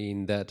certainly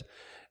mean that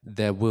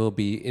there will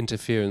be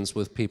interference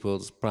with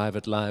people's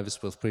private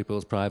lives, with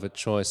people's private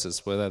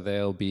choices, whether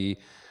they'll be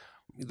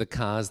the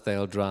cars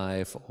they'll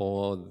drive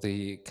or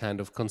the kind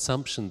of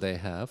consumption they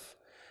have.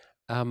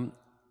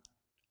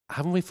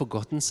 haven't we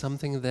forgotten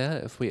something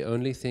there if we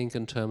only think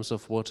in terms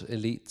of what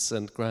elites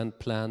and grand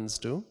plans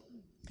do?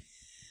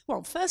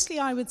 Well, firstly,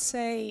 I would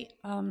say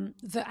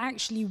that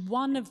actually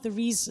one of the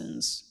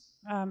reasons,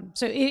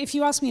 so if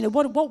you ask me,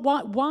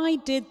 why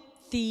did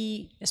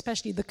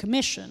especially the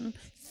Commission,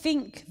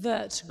 think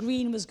that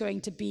green was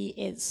going to be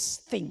its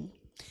thing?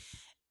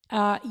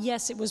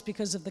 Yes, it was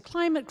because of the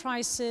climate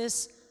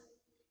crisis.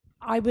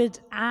 I would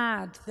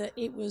add that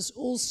there was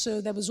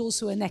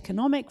also an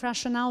economic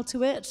rationale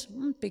to it,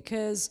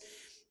 because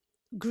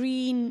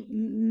green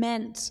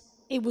meant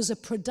it was a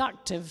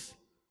productive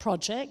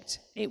project.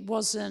 It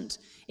wasn't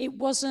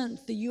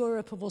the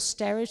Europe of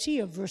austerity,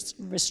 of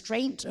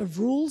restraint, of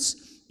rules.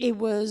 It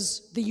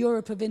was the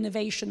Europe of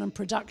innovation and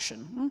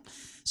production.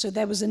 So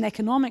there was an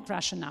economic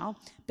rationale,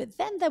 but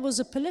then there was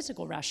a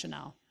political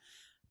rationale.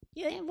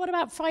 Yeah, what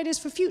about Fridays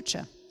for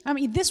Future? I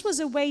mean, this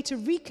was a way to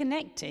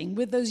reconnecting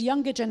with those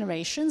younger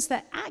generations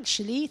that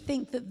actually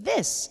think that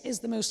this is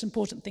the most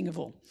important thing of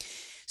all.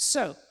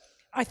 So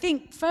I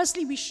think,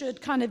 firstly, we should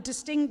kind of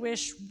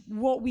distinguish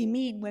what we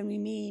mean when we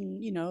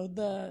mean,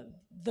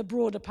 the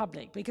broader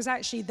public, because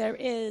actually there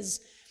is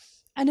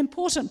an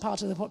important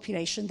part of the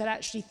population that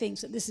actually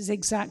thinks that this is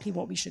exactly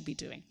what we should be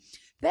doing.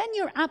 Then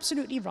you're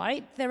absolutely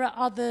right. There are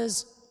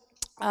others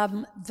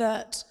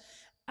that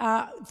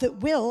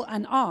will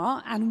and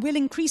are and will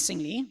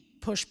increasingly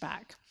push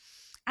back.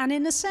 And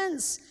in a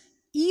sense,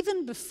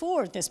 even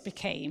before this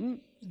became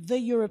the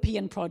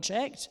European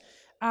project,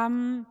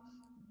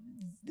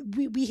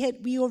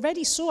 we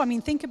already saw, I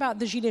mean, think about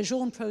the Gilets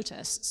jaunes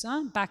protests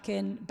back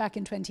in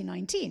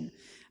 2019.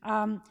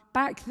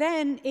 Back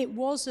then, it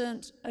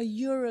wasn't a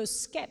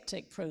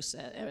Eurosceptic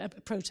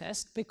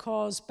protest,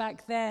 because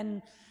back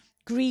then,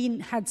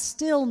 green was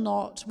still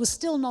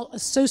not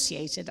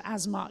associated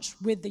as much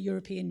with the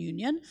European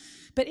Union.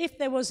 But if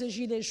there was a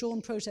Gilets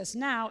jaunes protest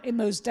now, it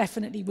most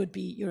definitely would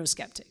be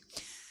Eurosceptic.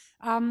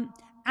 And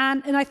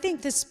I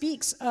think this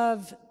speaks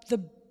to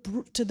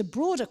the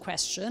broader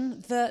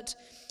question that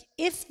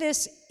if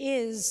this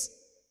is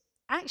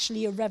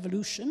actually a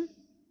revolution,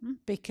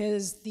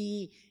 because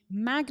the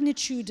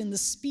magnitude and the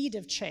speed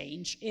of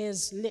change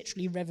is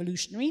literally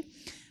revolutionary,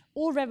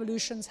 all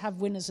revolutions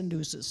have winners and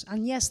losers,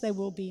 and yes, there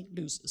will be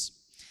losers.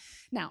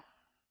 Now,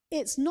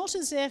 it's not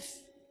as if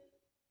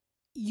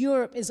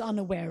Europe is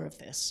unaware of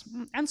this.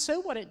 And so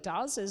what it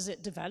does is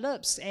it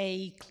develops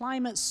a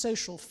climate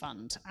social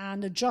fund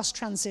and a just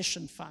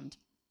transition fund.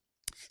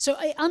 So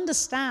it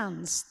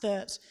understands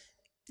that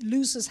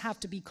losers have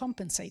to be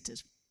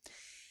compensated.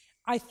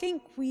 I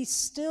think we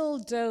still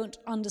don't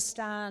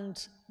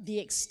understand the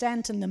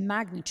extent and the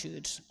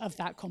magnitude of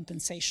that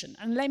compensation.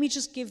 And let me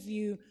just give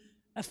you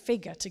a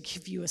figure to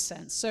give you a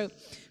sense. So,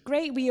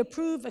 great, we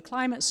approve a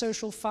climate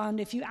social fund.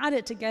 If you add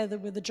it together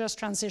with the Just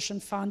Transition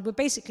Fund, we're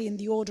basically in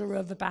the order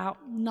of about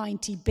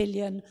 90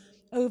 billion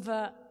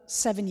over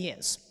 7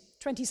 years,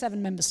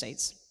 27 member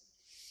states.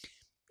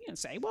 You can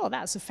say, well,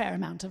 that's a fair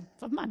amount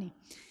of money.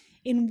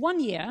 In 1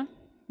 year,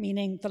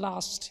 meaning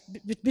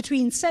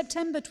between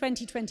September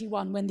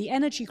 2021, when the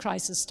energy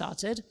crisis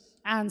started,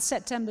 and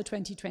September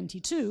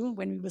 2022,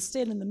 when we were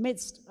still in the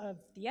midst of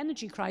the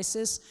energy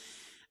crisis,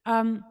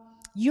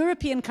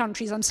 European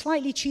countries, I'm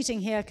slightly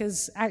cheating here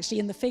because actually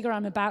in the figure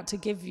I'm about to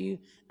give you,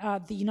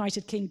 the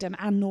United Kingdom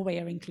and Norway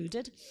are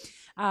included.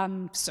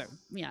 But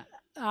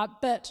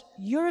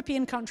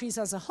European countries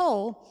as a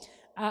whole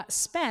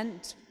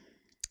spent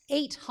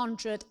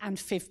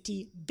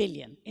 850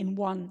 billion in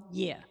 1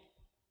 year.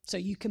 So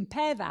you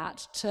compare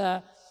that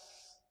to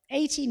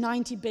 80,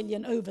 90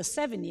 billion over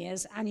 7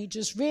 years, and you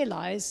just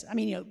realize, I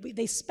mean,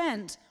 they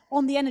spent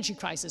on the energy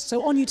crisis,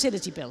 so on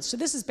utility bills. So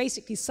this is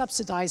basically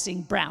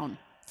subsidizing brown,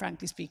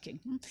 frankly speaking.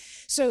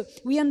 So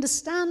we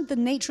understand the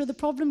nature of the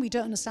problem, we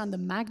don't understand the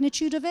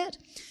magnitude of it,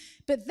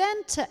 but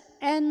then to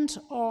end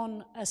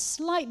on a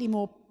slightly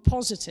more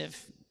positive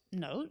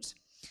note,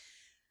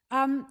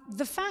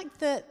 the fact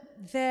that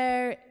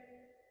there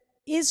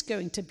is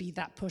going to be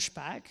that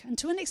pushback, and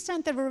to an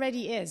extent there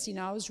already is.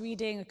 I was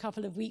reading a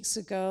couple of weeks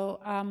ago,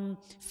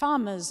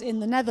 farmers in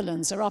the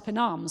Netherlands are up in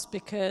arms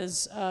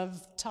because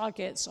of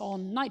targets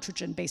on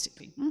nitrogen,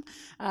 basically,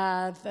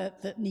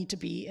 that need to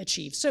be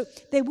achieved. So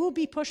there will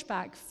be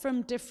pushback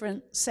from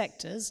different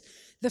sectors.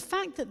 The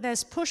fact that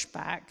there's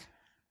pushback,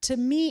 to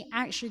me,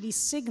 actually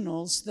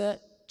signals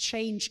that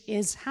change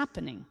is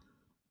happening.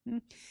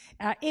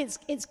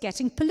 It's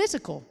getting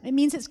political. It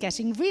means it's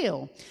getting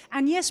real.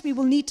 And yes, we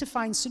will need to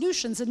find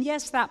solutions. And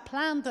yes, that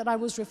plan that I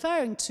was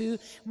referring to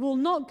will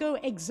not go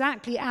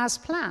exactly as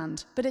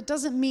planned, but it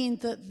doesn't mean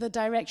that the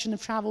direction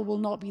of travel will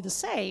not be the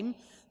same.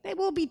 There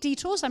will be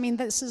detours. I mean,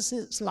 this is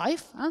its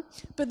life.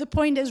 But the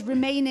point is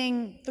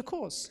remaining the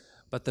course.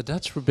 But the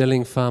Dutch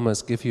rebelling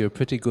farmers give you a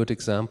pretty good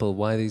example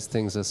why these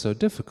things are so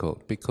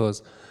difficult,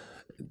 because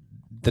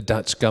the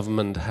Dutch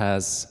government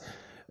has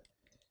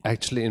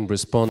actually, in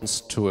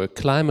response to a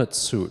climate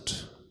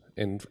suit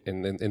in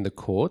the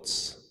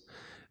courts,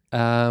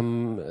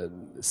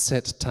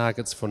 set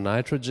targets for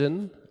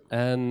nitrogen,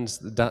 and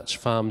the Dutch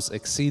farms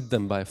exceed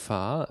them by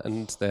far,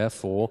 and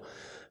therefore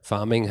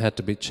Farming had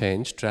to be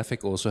changed,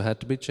 traffic also had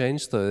to be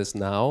changed. So there's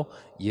now,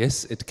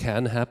 yes, it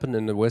can happen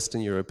in a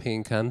Western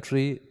European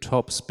country,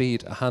 top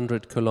speed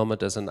 100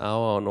 kilometers an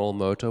hour on all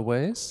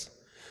motorways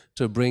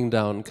to bring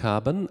down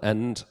carbon,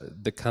 and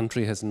the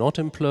country has not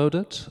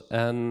imploded,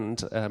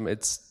 and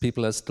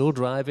people are still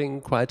driving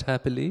quite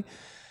happily.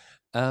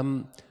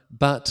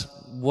 But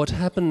what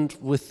happened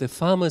with the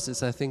farmers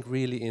is, I think,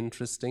 really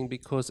interesting,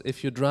 because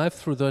if you drive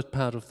through that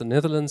part of the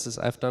Netherlands, as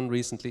I've done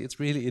recently, it's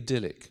really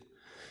idyllic.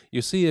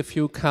 You see a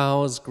few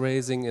cows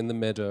grazing in the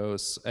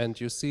meadows, and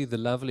you see the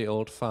lovely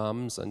old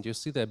farms, and you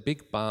see their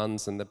big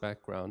barns in the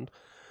background.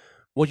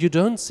 What you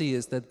don't see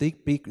is that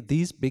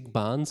these big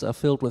barns are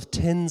filled with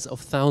tens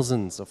of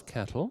thousands of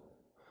cattle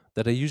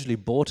that are usually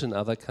bought in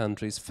other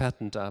countries,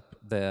 fattened up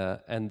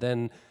there, and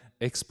then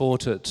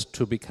exported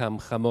to become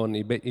jamón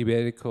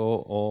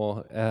ibérico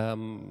or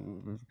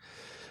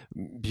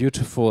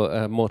beautiful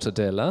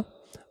mortadella.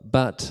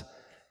 But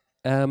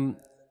the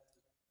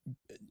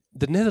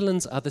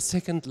Netherlands are the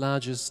second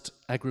largest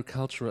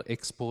agricultural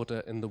exporter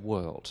in the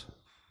world,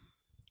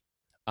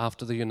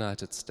 after the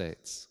United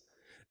States.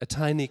 A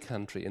tiny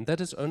country, and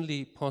that is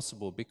only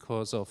possible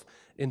because of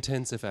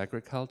intensive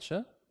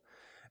agriculture.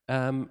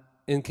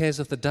 In case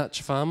of the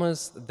Dutch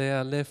farmers, they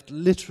are left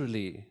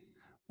literally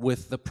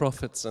with the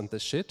profits and the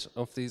shit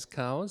of these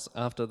cows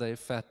after they've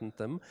fattened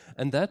them,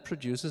 and that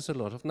produces a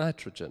lot of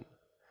nitrogen.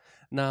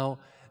 Now,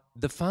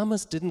 the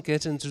farmers didn't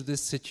get into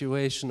this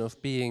situation of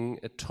being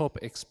a top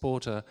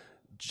exporter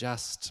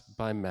just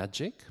by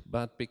magic,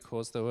 but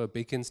because there were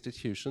big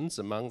institutions,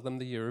 among them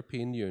the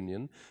European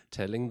Union,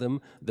 telling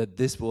them that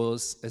this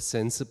was a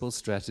sensible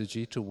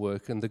strategy to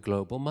work in the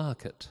global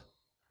market.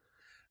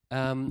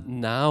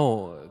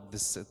 Now,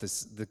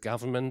 the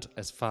government,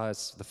 as far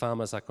as the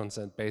farmers are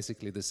concerned,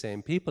 basically the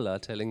same people are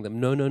telling them,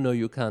 no, no, no,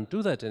 you can't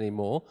do that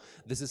anymore.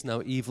 This is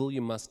now evil.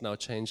 You must now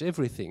change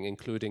everything,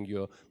 including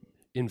your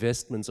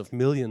investments of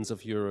millions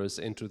of euros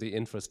into the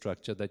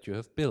infrastructure that you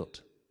have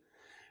built.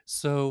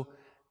 So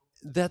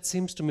that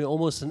seems to me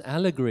almost an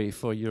allegory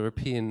for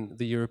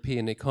the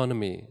European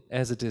economy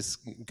as it is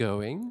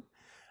going.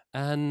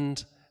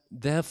 And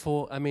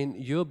therefore, I mean,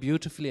 your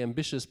beautifully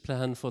ambitious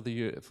plan for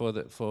the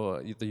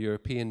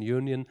European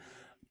Union,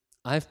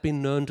 I've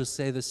been known to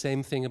say the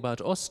same thing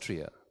about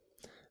Austria,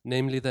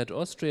 namely that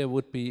Austria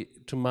would be,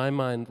 to my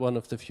mind, one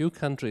of the few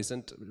countries,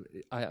 and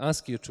I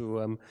ask you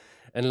to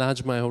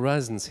enlarge my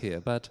horizons here,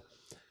 but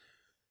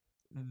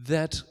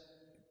that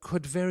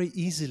could very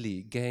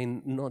easily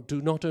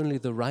do not only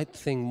the right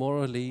thing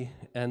morally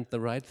and the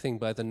right thing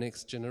by the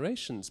next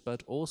generations,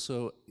 but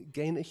also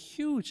gain a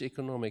huge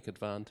economic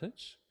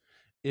advantage.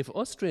 If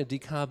Austria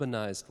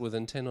decarbonized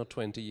within 10 or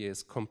 20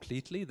 years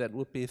completely, that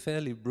would be a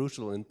fairly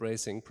brutal and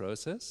bracing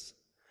process.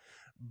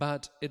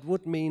 But it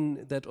would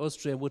mean that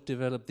Austria would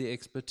develop the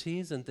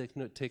expertise and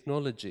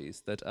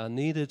technologies that are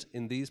needed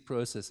in these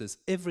processes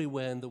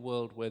everywhere in the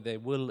world where they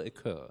will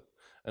occur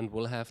and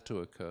will have to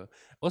occur.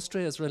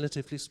 Austria is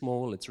relatively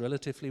small, it's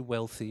relatively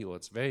wealthy, or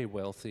it's very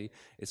wealthy,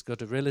 it's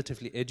got a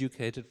relatively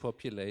educated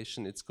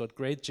population, it's got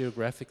great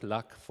geographic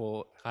luck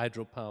for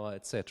hydropower,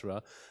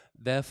 etc.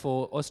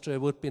 Therefore, Austria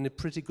would be in a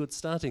pretty good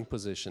starting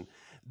position.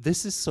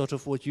 This is sort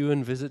of what you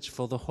envisage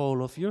for the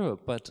whole of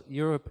Europe, but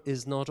Europe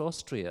is not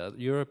Austria.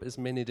 Europe is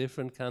many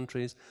different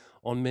countries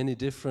on many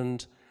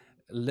different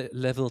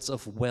levels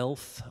of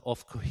wealth,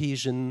 of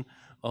cohesion,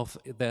 of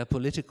their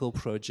political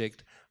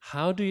project.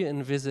 How do you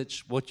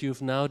envisage what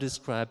you've now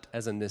described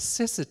as a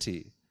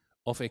necessity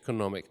of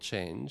economic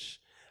change?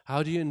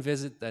 How do you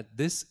envisage that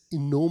this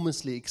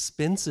enormously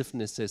expensive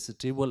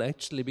necessity will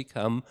actually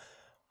become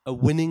a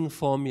winning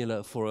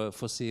formula for a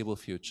foreseeable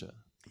future?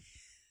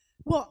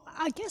 Well,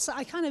 I guess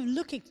I kind of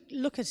look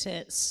at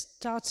it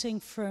starting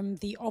from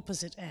the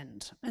opposite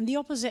end. And the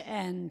opposite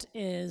end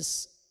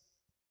is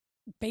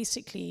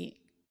basically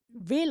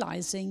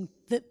realizing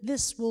that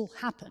this will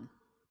happen.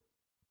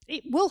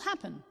 It will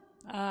happen.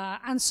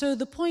 And so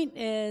the point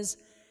is,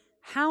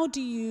 how do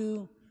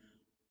you...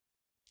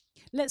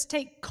 Let's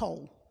take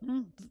coal.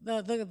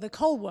 The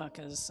coal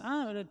workers,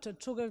 to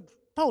talk of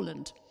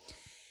Poland.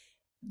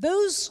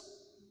 Those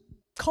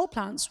coal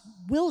plants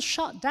will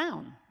shut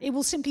down. It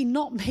will simply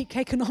not make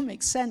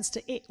economic sense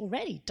it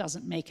already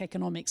doesn't make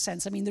economic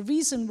sense. I mean, the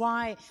reason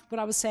why, what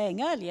I was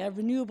saying earlier,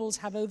 renewables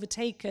have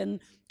overtaken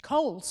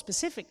coal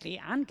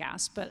specifically, and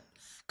gas, but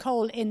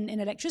coal in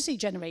electricity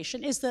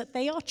generation, is that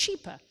they are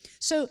cheaper.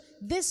 So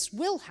this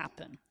will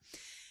happen.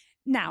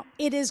 Now,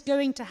 it is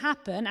going to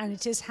happen, and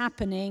it is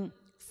happening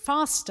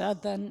faster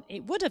than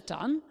it would have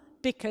done,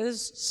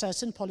 because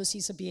certain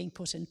policies are being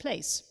put in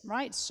place,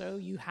 right? So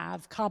you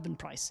have carbon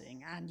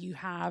pricing, and you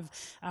have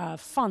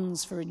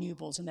funds for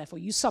renewables, and therefore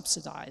you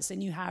subsidize,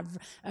 and you have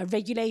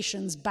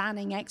regulations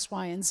banning X,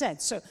 Y, and Z.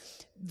 So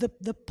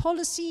the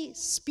policy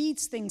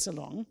speeds things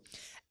along,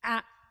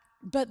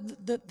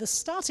 but the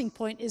starting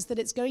point is that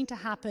it's going to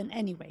happen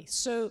anyway.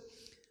 So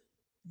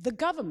the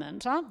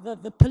government,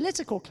 the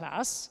political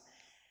class,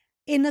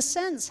 in a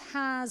sense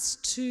has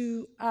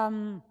to...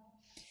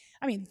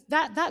 I mean,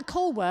 that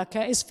coal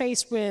worker is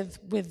faced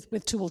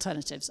with two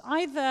alternatives.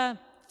 Either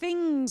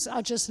things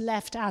are just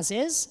left as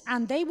is,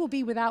 and they will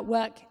be without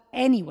work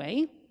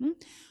anyway,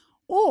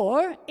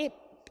 or it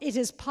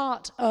is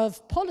part of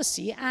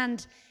policy,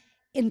 and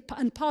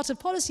part of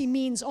policy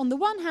means, on the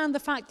one hand, the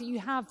fact that you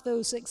have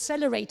those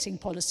accelerating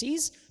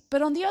policies,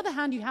 but on the other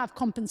hand, you have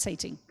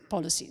compensating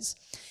policies.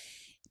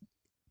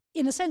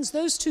 In a sense,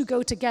 those two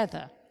go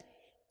together.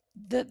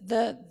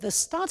 The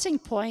starting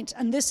point,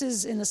 and this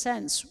is in a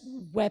sense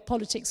where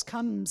politics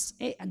comes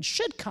and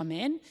should come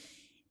in,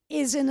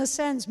 is in a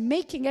sense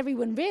making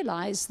everyone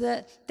realize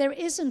that there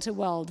isn't a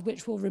world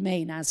which will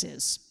remain as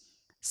is,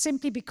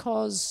 simply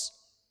because,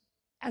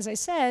 as I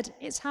said,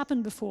 it's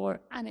happened before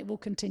and it will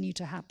continue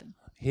to happen.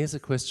 Here's a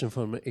question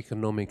from an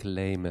economic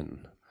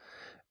layman.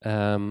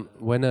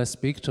 When I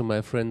speak to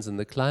my friends in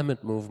the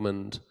climate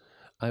movement,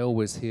 I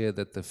always hear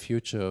that the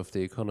future of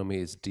the economy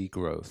is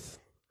degrowth.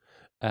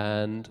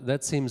 And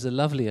that seems a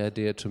lovely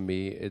idea to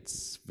me.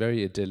 It's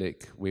very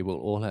idyllic. We will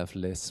all have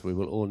less. We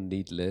will all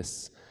need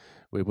less.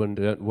 We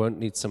won't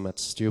need so much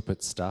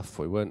stupid stuff.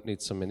 We won't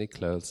need so many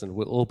clothes. And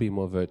we'll all be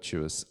more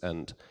virtuous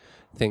and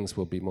things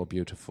will be more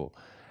beautiful.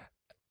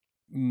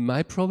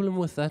 My problem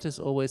with that is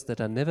always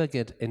that I never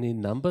get any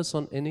numbers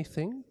on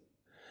anything,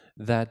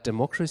 that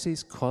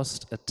democracies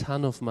cost a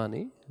ton of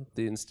money,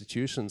 the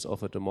institutions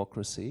of a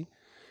democracy,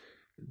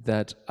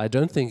 that I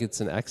don't think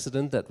it's an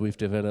accident that we've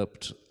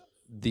developed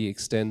the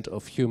extent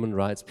of human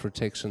rights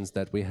protections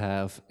that we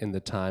have in the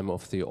time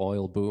of the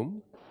oil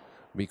boom,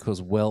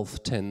 because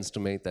wealth tends to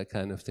make that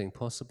kind of thing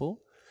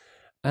possible.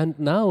 And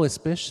now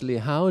especially,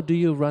 how do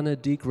you run a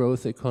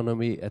degrowth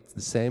economy at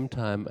the same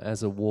time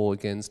as a war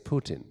against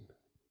Putin?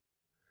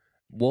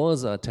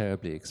 Wars are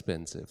terribly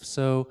expensive.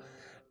 So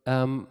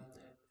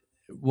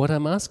what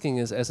I'm asking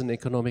is, as an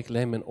economic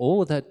layman,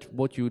 all that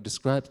what you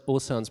described all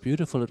sounds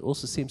beautiful, it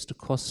also seems to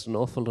cost an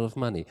awful lot of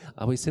money.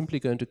 Are we simply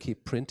going to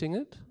keep printing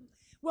it?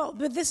 Well,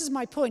 but this is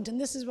my point, and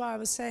this is why I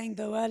was saying,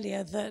 though,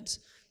 earlier, that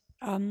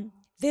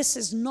this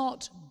is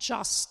not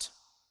just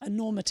a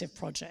normative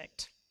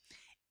project.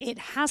 It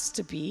has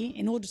to be,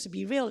 in order to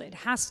be real, it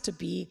has to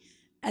be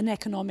an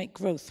economic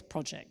growth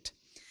project.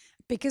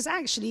 Because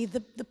actually,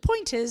 the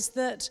point is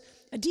that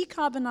a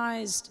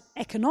decarbonized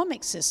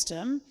economic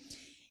system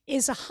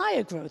is a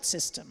higher growth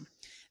system.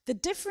 The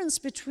difference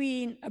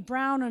between a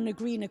brown and a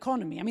green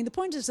economy, I mean, the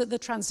point is that the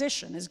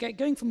transition is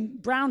going from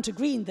brown to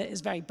green that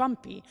is very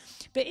bumpy.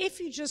 But if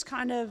you just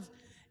kind of,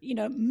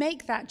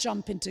 make that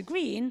jump into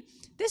green,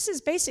 this is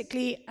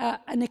basically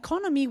an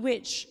economy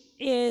which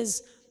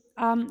is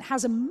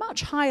has a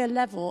much higher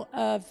level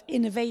of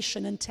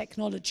innovation and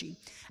technology.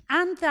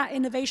 And that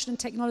innovation and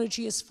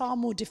technology is far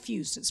more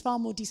diffused, it's far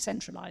more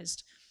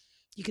decentralized.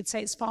 You could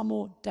say it's far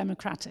more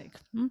democratic.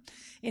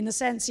 In the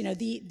sense,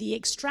 the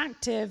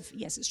extractive,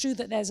 yes, it's true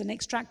that there's an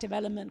extractive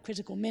element,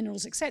 critical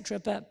minerals, etc.,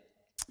 but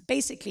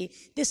basically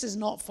this is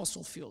not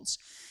fossil fuels.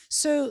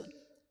 So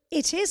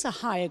it is a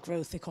higher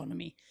growth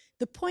economy.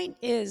 The point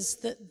is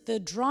that the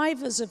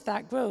drivers of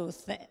that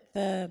growth,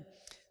 the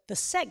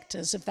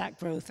sectors of that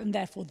growth, and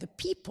therefore the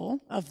people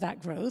of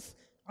that growth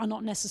are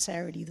not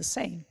necessarily the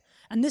same.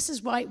 And this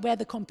is where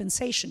the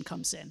compensation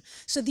comes in.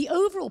 So the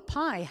overall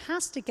pie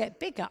has to get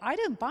bigger. I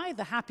don't buy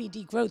the happy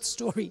degrowth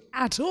story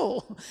at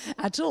all,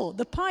 at all.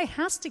 The pie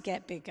has to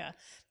get bigger,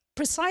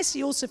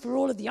 precisely also for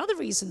all of the other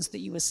reasons that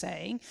you were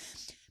saying.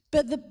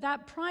 But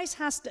that pie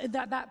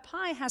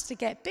has to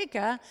get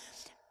bigger,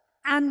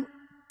 and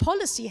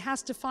policy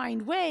has to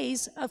find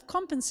ways of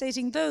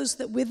compensating those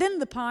that within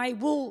the pie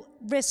will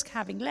risk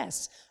having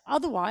less.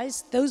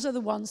 Otherwise, those are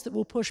the ones that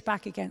will push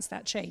back against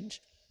that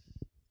change.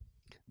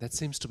 That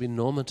seems to be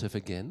normative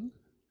again,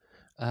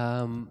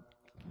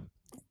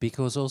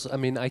 because also, I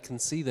mean, I can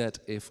see that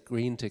if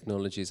green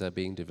technologies are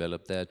being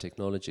developed, there are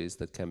technologies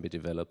that can be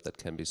developed, that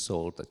can be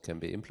sold, that can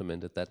be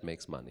implemented, that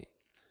makes money.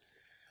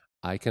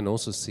 I can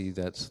also see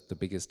that the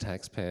biggest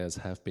taxpayers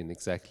have been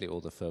exactly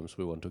all the firms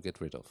we want to get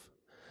rid of.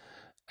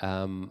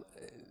 I'm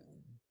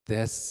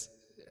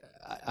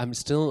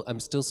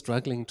still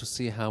struggling to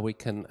see how we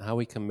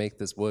can make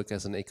this work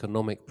as an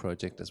economic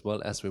project as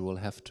well as we will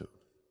have to.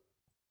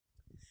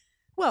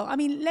 Well, I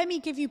mean, let me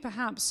give you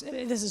perhaps,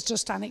 this is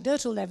just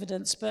anecdotal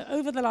evidence, but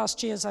over the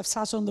last years I've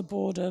sat on the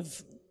board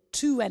of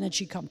 2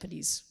 energy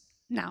companies.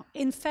 Now,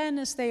 in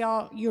fairness, they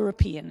are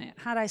European.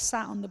 Had I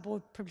sat on the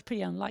board,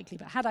 pretty unlikely,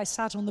 but had I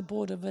sat on the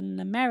board of an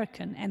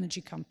American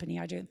energy company,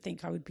 I don't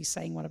think I would be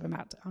saying what I'm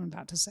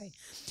about to say.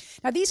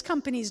 Now, these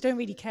companies don't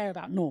really care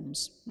about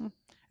norms.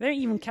 They don't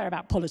even care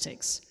about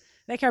politics.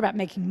 They care about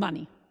making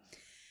money.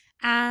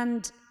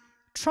 And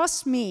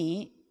trust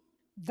me,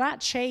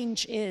 that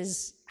change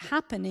is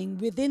happening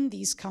within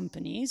these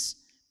companies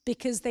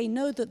because they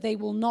know that they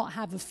will not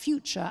have a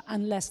future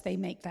unless they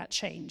make that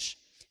change.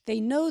 They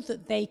know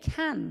that they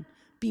can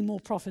be more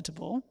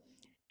profitable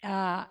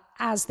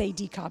as they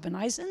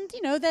decarbonize, and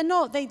they're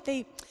not.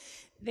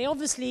 They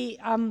obviously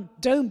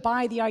don't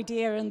buy the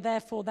idea, and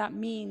therefore that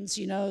means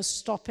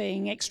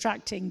stopping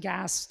extracting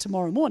gas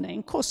tomorrow morning.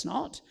 Of course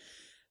not.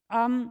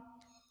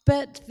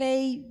 But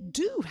they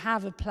do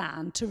have a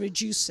plan to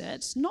reduce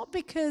it, not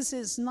because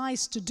it's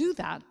nice to do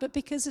that, but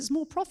because it's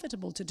more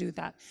profitable to do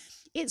that.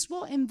 It's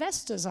what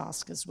investors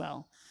ask as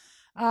well.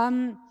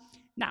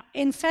 Now,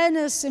 in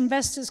fairness,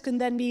 investors can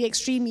then be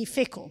extremely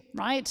fickle,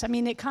 right? I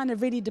mean, it kind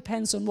of really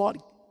depends on what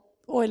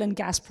oil and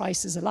gas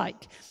prices are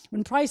like.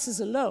 When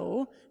prices are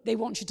low, they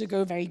want you to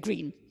go very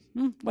green.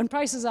 When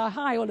prices are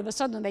high, all of a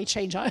sudden they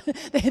change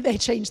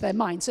their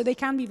mind. So they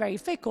can be very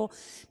fickle.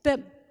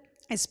 But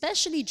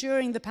especially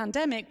during the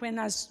pandemic, when,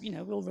 as you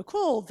know, we'll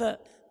recall,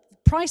 that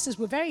prices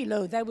were very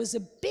low, there was a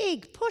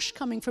big push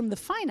coming from the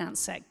finance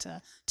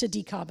sector to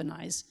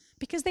decarbonize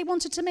because they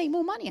wanted to make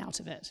more money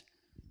out of it.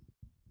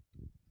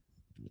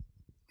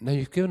 Now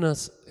you've given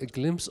us a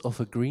glimpse of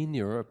a green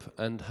Europe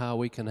and how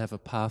we can have a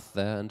path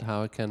there and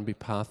how it can be a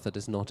path that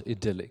is not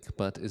idyllic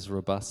but is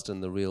robust in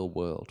the real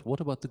world.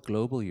 What about the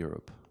global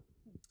Europe?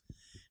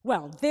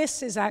 Well,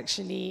 this is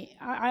actually,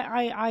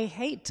 I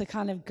hate to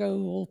kind of go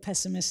all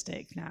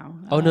pessimistic now.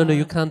 Oh, no,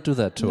 you can't do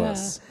that to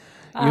us.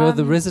 You're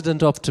the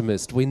resident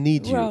optimist. We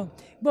need you.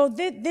 Well,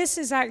 this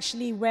is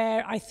actually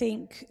where I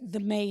think the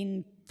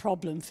main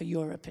problem for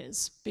Europe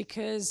is,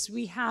 because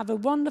we have a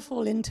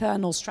wonderful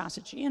internal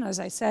strategy, and as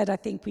I said, I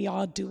think we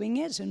are doing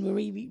it, and we're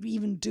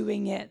even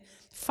doing it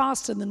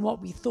faster than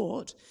what we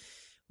thought.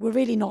 We're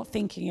really not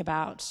thinking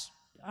about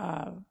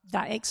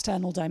that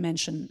external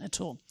dimension at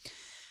all.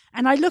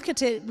 And I look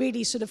at it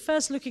really sort of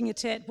first looking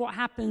at it, what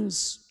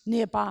happens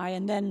nearby,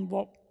 and then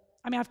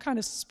I've kind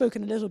of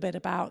spoken a little bit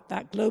about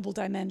that global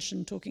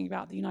dimension, talking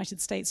about the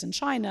United States and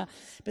China,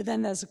 but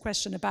then there's a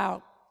question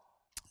about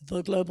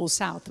the global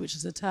south, which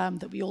is a term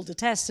that we all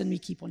detest and we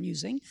keep on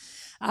using.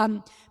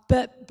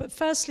 But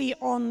firstly,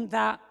 on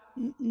that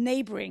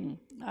neighboring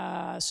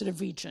sort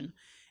of region,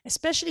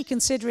 especially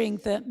considering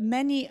that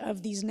many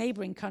of these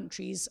neighboring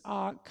countries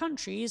are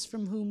countries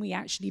from whom we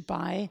actually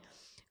buy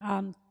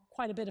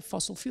quite a bit of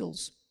fossil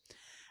fuels.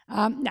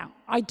 Now,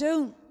 I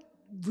don't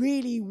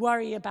really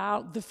worry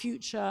about the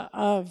future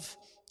of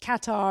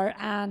Qatar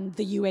and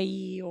the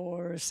UAE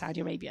or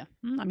Saudi Arabia.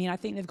 I mean, I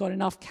think they've got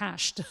enough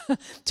cash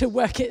to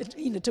work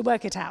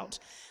it out.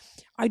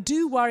 I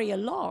do worry a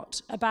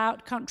lot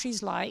about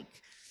countries like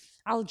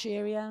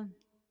Algeria,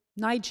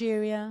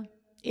 Nigeria,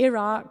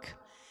 Iraq.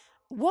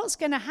 What's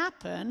going to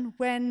happen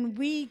when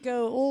we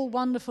go all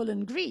wonderful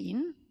and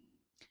green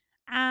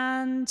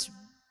and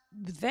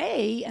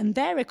they and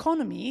their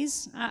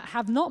economies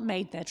have not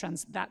made that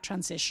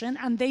transition,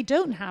 and they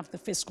don't have the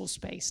fiscal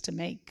space to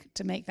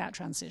make that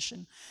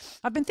transition.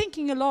 I've been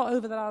thinking a lot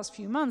over the last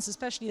few months,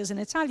 especially as an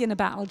Italian,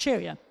 about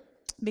Algeria,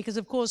 because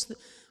of course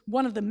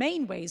one of the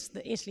main ways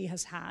that Italy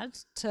has had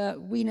to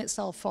wean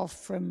itself off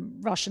from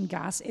Russian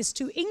gas is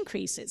to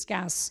increase its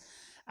gas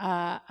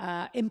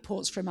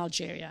imports from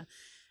Algeria.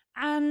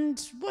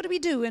 And what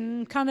do?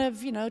 In kind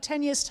of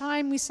 10 years'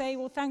 time, we say,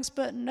 well, thanks,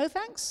 but no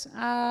thanks.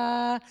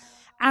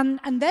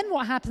 And then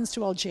what happens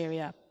to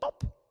Algeria?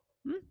 Pop.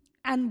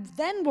 And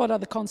then what are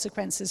the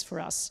consequences for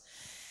us?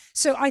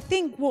 So I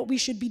think what we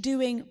should be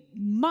doing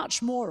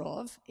much more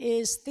of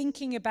is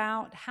thinking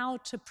about how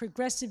to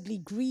progressively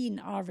green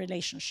our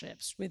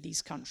relationships with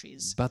these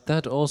countries. But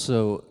that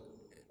also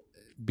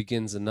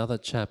begins another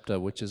chapter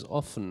which is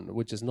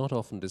not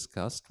often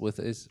discussed,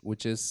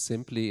 which is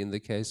simply in the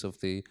case of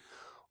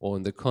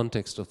in the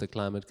context of the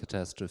climate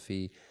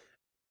catastrophe,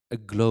 a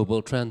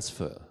global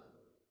transfer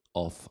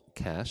of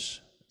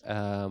cash.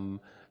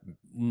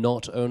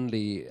 Not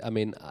only, I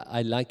mean,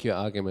 I like your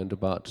argument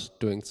about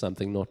doing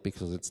something not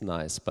because it's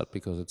nice, but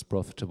because it's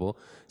profitable,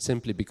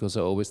 simply because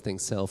I always think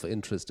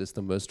self-interest is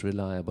the most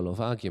reliable of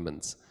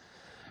arguments.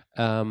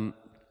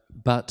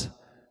 But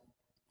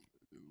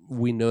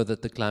we know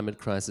that the climate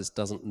crisis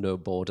doesn't know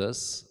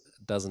borders,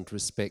 doesn't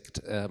respect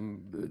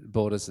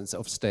borders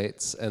of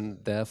states, and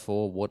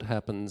therefore what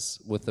happens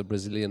with the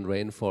Brazilian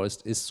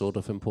rainforest is sort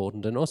of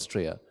important in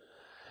Austria.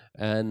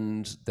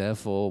 And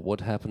therefore,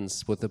 what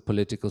happens with the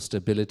political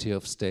stability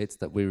of states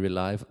that we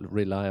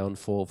rely on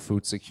for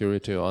food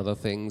security or other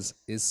things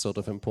is sort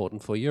of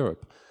important for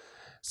Europe.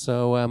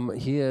 So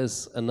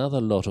here's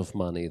another lot of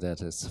money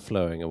that is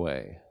flowing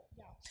away.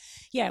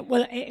 Yeah,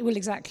 well,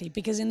 exactly,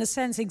 because in a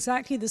sense,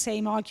 exactly the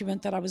same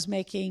argument that I was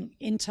making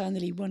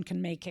internally, one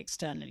can make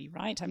externally,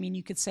 right? I mean,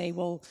 you could say,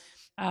 well,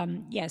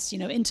 yes,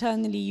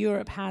 internally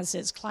Europe has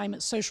its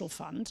climate social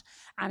fund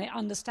and it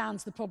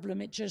understands the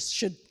problem. It just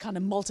should kind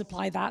of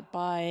multiply that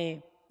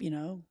by,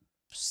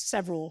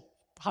 several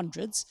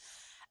hundreds.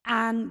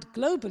 And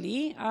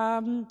globally,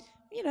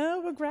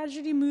 we're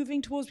gradually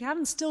moving towards, we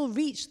haven't still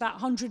reached that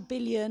 100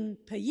 billion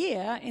per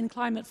year in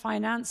climate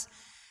finance,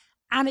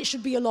 and it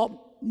should be a lot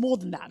more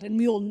than that, and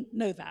we all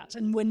know that,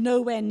 and we're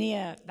nowhere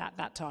near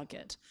that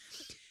target.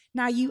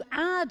 Now, you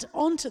add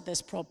onto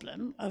this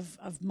problem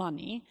of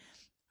money,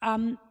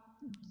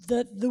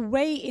 the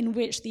way in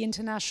which the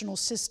international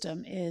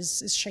system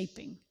is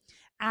shaping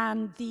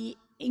and the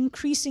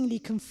increasingly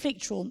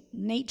conflictual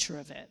nature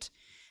of it.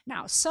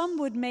 Now, some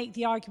would make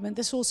the argument,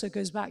 this also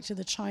goes back to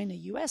the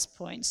China-US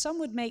point, some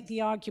would make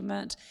the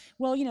argument,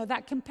 well,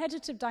 that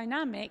competitive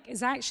dynamic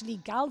is actually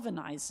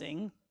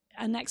galvanizing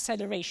an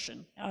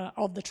acceleration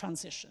of the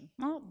transition.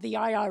 Well, the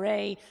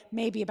IRA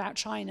may be about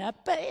China,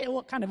 but it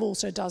kind of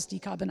also does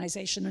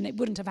decarbonization, and it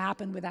wouldn't have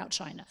happened without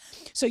China.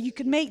 So you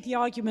could make the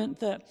argument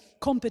that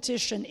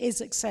competition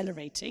is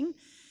accelerating,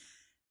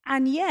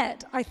 and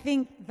yet I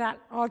think that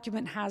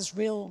argument has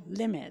real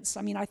limits.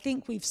 I mean, I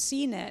think we've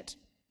seen it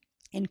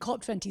in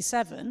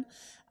COP27,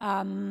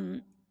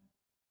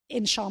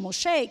 in Sharm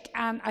el-Sheikh,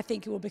 and I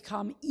think it will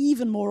become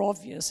even more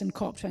obvious in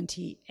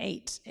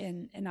COP28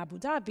 in Abu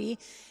Dhabi,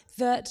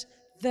 that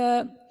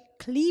the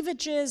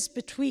cleavages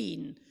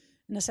between,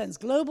 in a sense,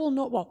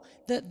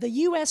 the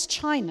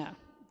US-China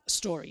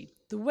story,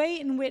 the way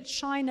in which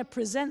China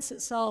presents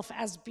itself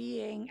as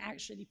being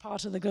actually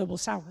part of the global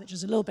south, which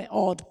is a little bit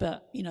odd,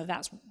 but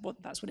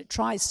that's what it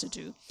tries to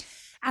do.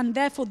 And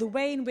therefore, the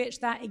way in which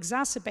that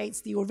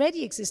exacerbates the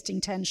already existing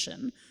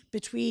tension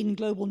between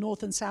global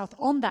north and south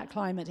on that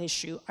climate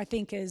issue, I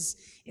think is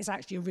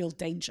actually a real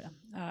danger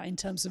in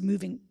terms of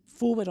moving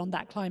forward on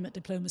that climate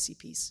diplomacy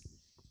piece.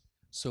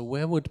 So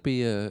where would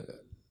be a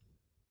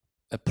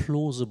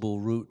plausible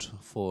route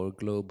for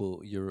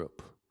global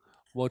Europe?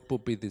 What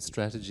would be the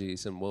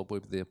strategies and what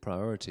would be the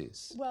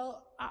priorities?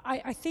 Well,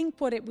 I think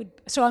what it would...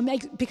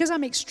 because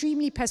I'm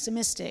extremely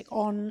pessimistic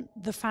on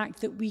the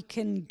fact that we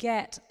can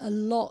get a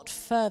lot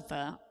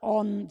further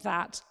on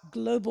that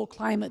global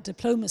climate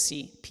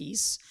diplomacy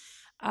piece,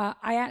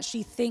 I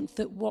actually think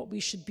that what we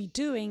should be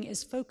doing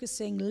is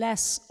focusing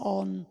less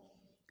on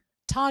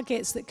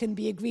targets that can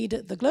be agreed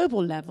at the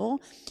global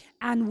level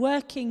and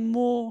working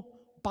more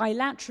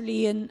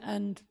bilaterally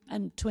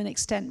and to an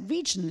extent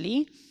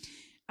regionally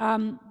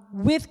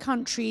with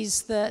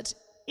countries that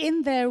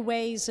in their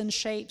ways and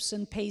shapes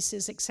and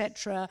paces,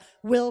 etc.,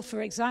 will,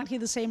 for exactly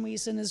the same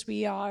reason as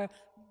we are,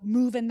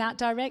 move in that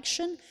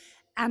direction,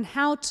 and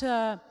how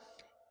to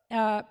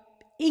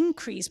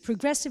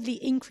progressively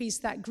increase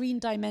that green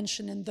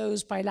dimension in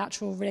those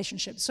bilateral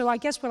relationships. So I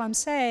guess what I'm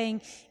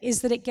saying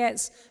is that it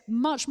gets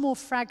much more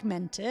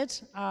fragmented,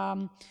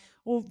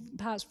 or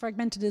perhaps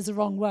fragmented is the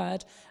wrong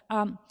word,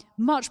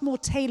 much more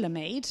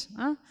tailor-made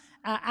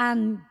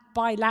and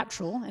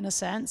bilateral in a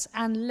sense,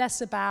 and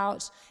less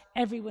about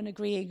everyone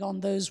agreeing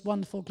on those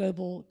wonderful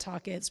global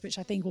targets, which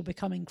I think will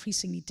become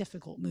increasingly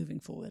difficult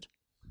moving forward.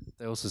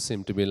 They also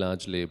seem to be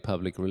largely a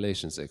public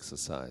relations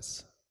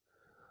exercise.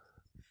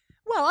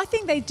 Well, I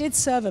think they did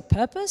serve a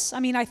purpose. I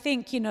mean, I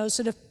think,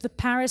 sort of the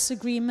Paris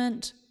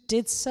Agreement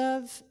did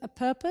serve a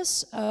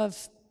purpose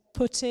of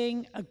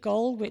putting a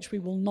goal which we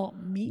will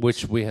not meet.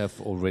 Which we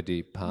have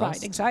already passed.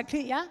 Right,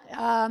 exactly, yeah.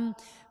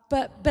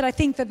 But I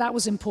think that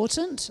was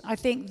important. I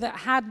think that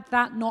had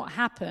that not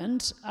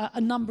happened, a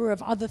number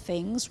of other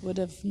things would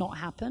have not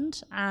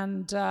happened.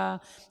 And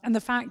the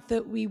fact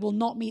that we will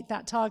not meet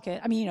that target,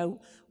 I mean,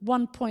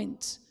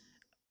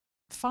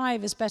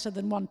 1.5 is better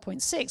than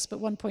 1.6,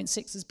 but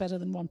 1.6 is better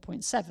than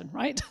 1.7,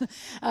 right?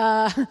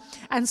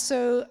 And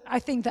so I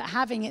think that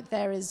having it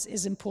there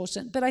is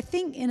important. But I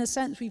think, in a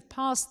sense, we've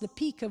passed the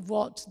peak of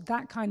what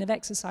that kind of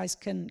exercise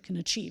can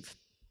achieve.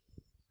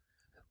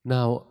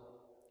 Now,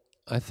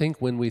 I think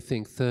when we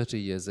think 30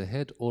 years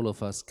ahead, all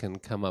of us can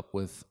come up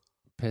with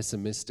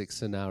pessimistic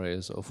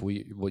scenarios of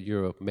what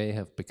Europe may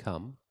have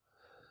become.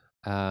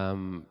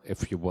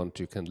 If you want,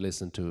 you can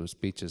listen to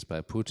speeches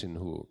by Putin,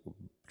 who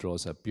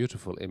draws up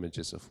beautiful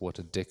images of what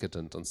a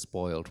decadent and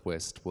spoiled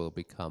West will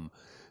become,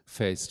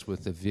 faced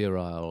with the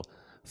virile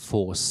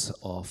force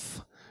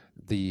of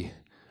the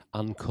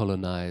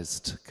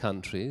uncolonized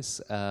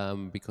countries,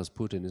 because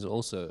Putin is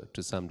also,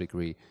 to some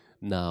degree,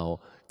 now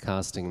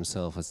casting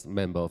himself as a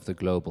member of the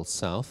global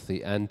south,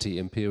 the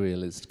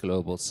anti-imperialist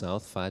global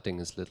south, fighting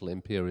his little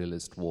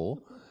imperialist war.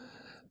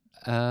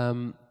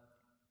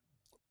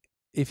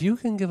 If you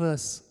can give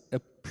us a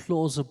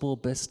plausible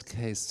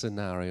best-case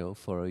scenario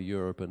for a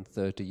Europe in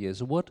 30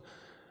 years, I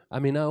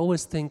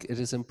always think it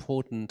is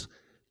important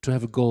to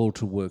have a goal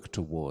to work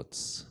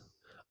towards.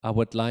 I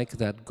would like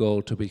that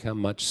goal to become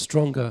much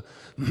stronger.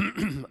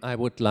 I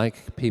would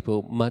like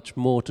people much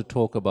more to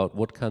talk about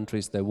what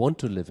countries they want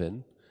to live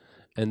in,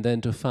 and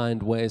then to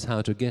find ways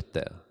how to get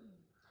there,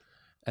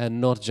 and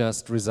not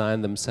just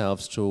resign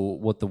themselves to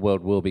what the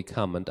world will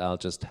become and I'll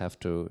just have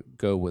to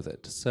go with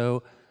it.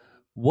 So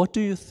what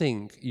do you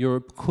think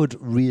Europe could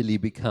really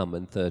become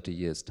in 30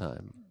 years'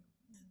 time?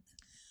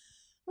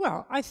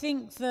 Well, I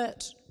think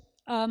that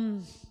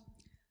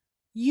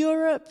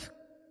Europe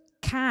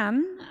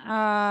can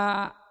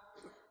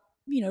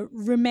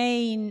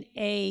remain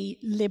a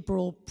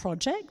liberal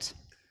project.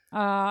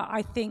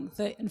 I think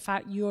that, in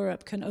fact,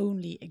 Europe can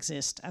only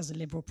exist as a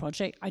liberal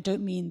project. I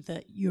don't mean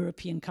that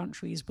European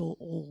countries will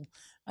all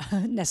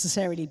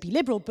necessarily be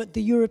liberal, but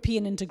the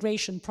European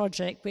integration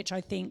project, which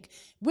I think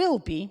will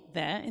be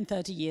there in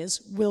 30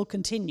 years, will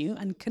continue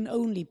and can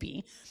only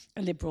be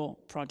a liberal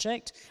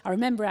project. I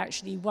remember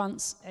actually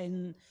once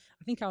I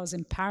think I was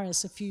in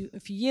Paris a few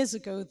years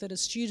ago, that a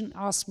student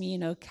asked me,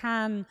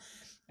 can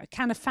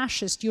a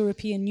fascist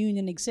European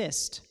Union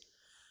exist?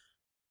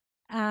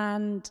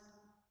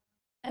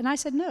 And I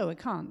said, no, it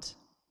can't.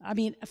 I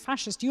mean, a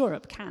fascist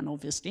Europe can,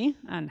 obviously,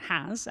 and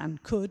has,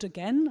 and could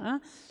again.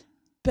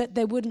 but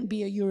there wouldn't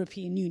be a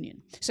European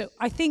Union. So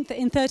I think that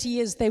in 30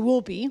 years there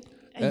will be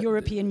a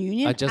European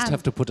Union. I just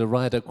have to put a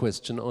wider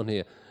question on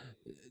here.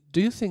 Do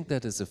you think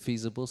that is a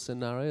feasible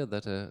scenario,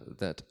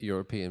 that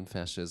European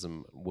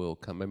fascism will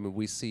come? I mean,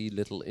 we see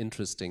little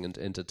interesting and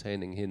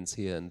entertaining hints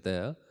here and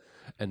there.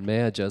 And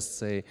may I just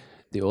say,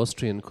 the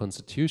Austrian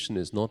constitution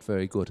is not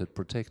very good at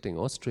protecting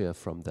Austria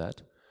from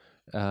that.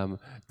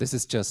 This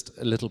is just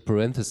a little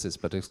parenthesis,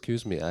 but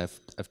excuse me, I've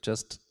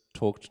just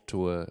talked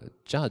to a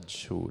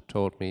judge who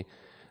told me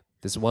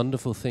this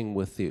wonderful thing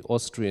with the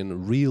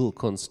Austrian real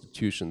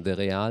constitution, the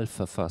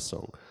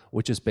Realverfassung,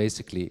 which is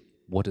basically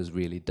what is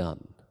really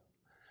done.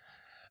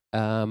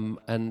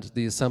 And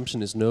the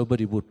assumption is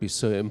nobody would be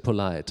so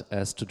impolite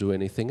as to do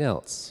anything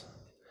else.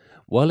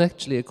 Well,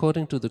 actually,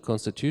 according to the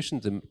constitution,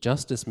 the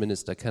justice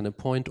minister can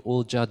appoint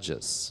all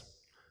judges,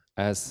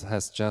 as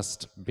has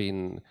just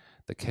been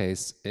the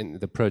case in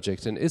the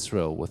project in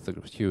Israel with the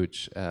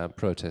huge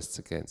protests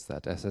against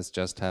that, as has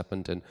just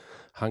happened in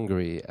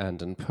Hungary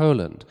and in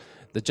Poland.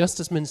 The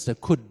justice minister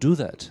could do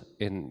that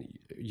in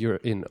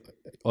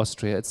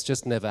Austria. It's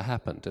just never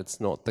happened. It's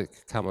not the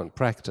common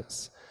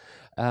practice.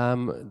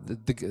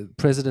 The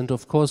president,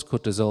 of course,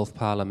 could dissolve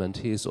parliament.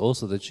 He is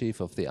also the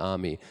chief of the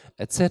army,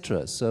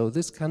 etc. So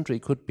this country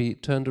could be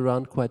turned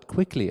around quite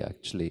quickly,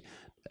 actually.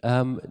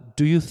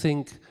 Do you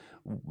think,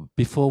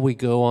 before we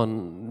go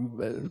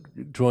on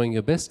drawing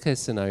your best case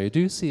scenario, do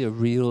you see a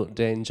real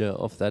danger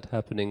of that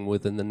happening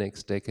within the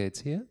next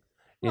decades here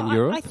in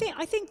Europe?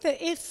 I think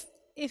that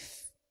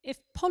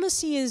if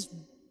policy is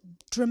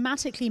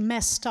dramatically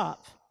messed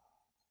up,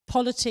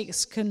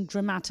 politics can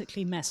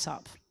dramatically mess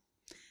up.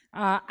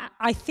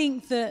 I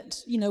think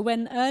that,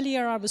 when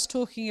earlier I was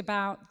talking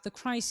about the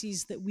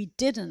crises that we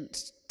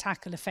didn't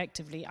tackle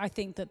effectively, I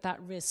think that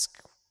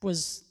risk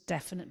was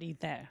definitely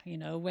there.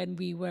 When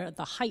we were at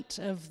the height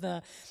of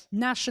the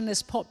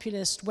nationalist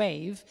populist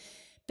wave,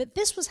 but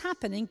this was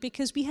happening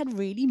because we had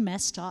really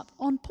messed up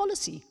on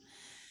policy.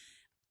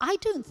 I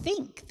don't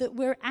think that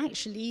we're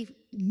actually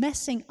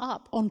messing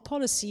up on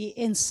policy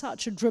in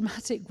such a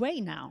dramatic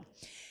way now.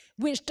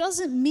 Which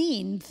doesn't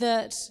mean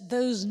that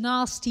those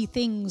nasty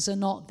things are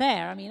not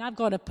there. I mean, I've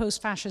got a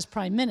post-fascist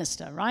prime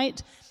minister,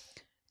 right?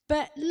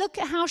 But look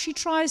at how she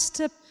tries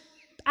to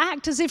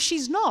act as if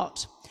she's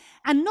not.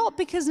 And not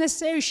because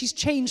necessarily she's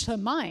changed her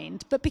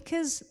mind, but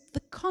because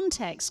the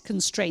context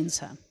constrains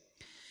her.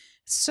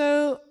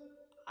 So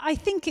I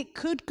think it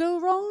could go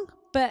wrong,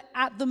 but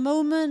at the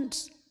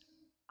moment,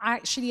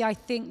 actually, I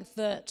think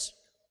that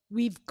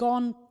we've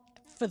gone,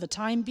 for the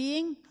time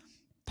being,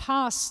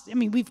 past,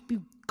 we've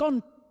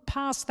gone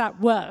past that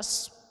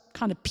worse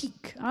kind of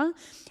peak,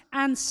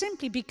 and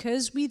simply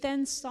because we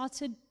then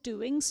started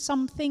doing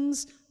some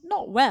things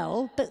not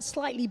well, but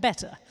slightly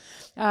better.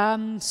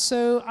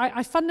 So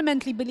I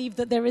fundamentally believe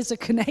that there is a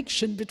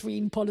connection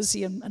between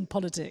policy and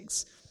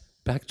politics.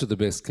 Back to the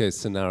best case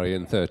scenario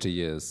in 30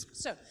 years.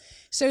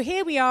 So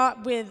here we are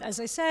with, as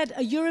I said,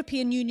 a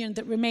European Union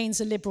that remains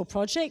a liberal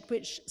project,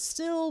 which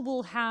still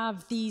will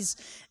have these,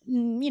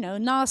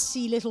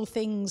 nasty little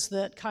things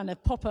that kind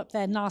of pop up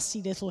their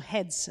nasty little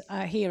heads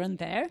here and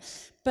there,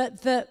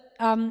 but that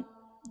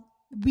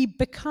we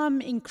become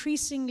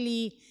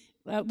increasingly,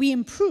 we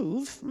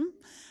improve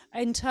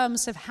in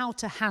terms of how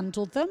to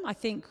handle them. I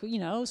think,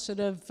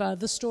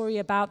 the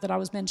story that I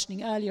was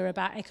mentioning earlier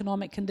about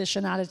economic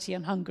conditionality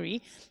in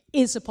Hungary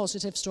is a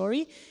positive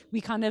story.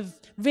 We kind of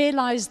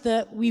realized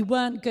that we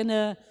weren't going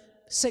to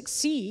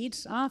succeed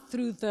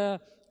through the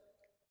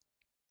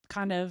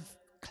kind of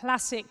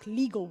classic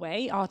legal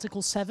way,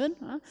 Article 7,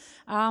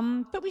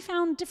 but we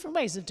found different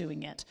ways of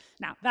doing it.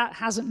 Now, that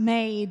hasn't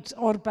made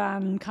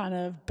Orban kind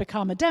of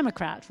become a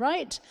Democrat,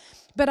 right?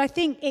 But I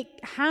think it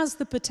has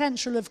the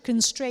potential of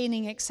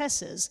constraining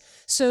excesses.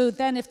 So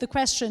then if the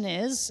question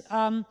is,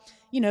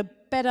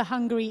 better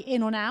Hungary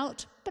in or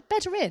out, but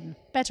better in,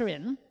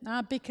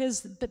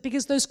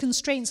 because those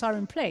constraints are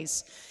in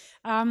place.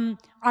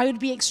 I would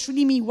be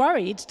extremely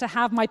worried to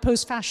have my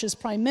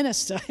post-fascist prime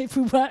minister if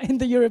we were in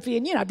the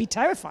European Union. I'd be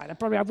terrified.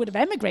 I would have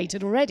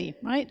emigrated already,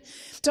 right?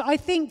 So I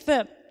think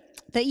that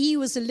the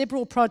EU is a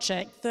liberal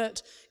project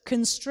that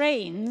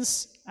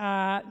constrains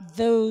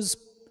those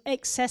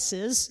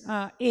excesses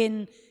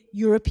in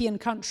European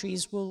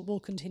countries will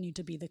continue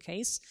to be the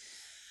case.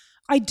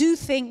 I do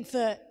think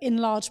that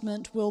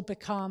enlargement will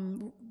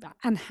become,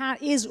 and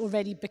is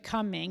already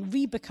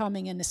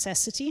becoming a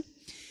necessity,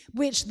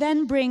 which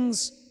then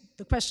brings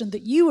the question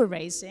that you were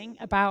raising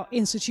about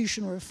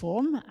institutional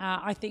reform.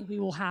 I think we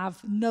will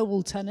have no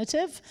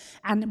alternative,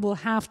 and we'll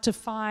have to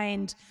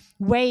find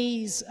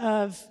ways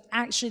of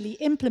actually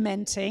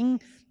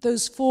implementing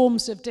those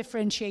forms of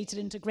differentiated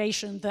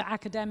integration that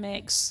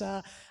academics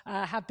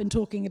have been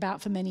talking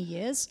about for many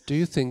years. Do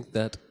you think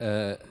that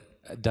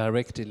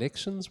direct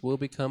elections will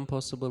become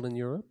possible in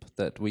Europe?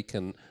 That we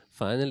can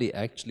finally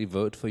actually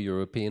vote for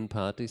European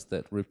parties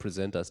that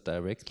represent us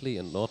directly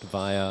and not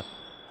via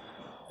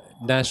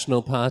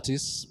national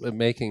parties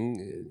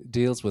making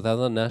deals with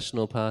other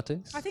national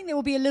parties? I think there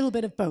will be a little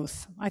bit of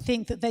both. I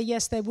think that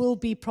yes, there will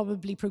be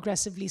probably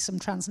progressively some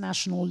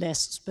transnational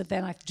lists, but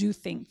then I do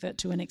think that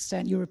to an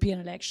extent European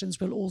elections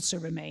will also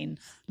remain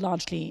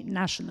largely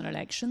national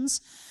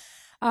elections.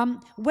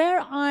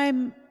 Where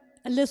I'm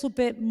a little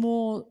bit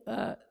more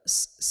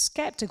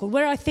skeptical,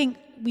 where I think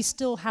we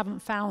still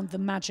haven't found the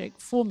magic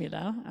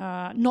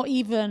formula, not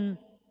even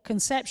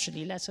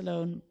conceptually, let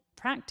alone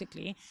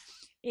practically,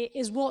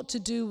 is what to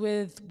do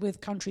with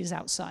countries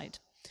outside.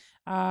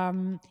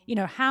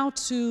 How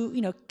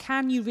to,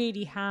 can you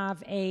really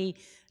have a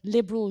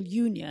liberal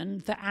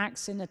union that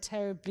acts in a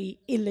terribly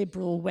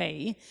illiberal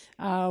way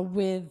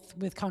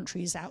with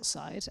countries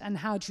outside, and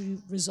how do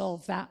you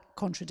resolve that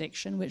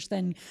contradiction, which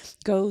then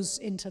goes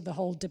into the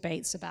whole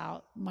debates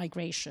about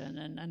migration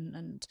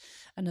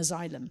and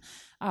asylum.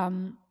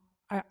 I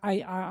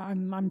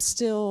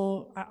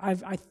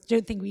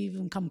don't think we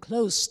even come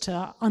close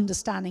to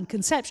understanding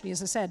conceptually,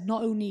 as I said,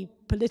 not only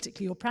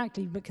politically or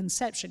practically, but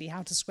conceptually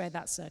how to square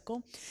that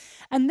circle.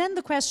 And then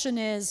the question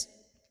is,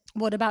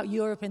 what about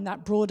Europe in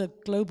that broader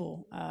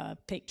global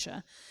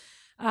picture?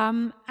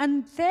 And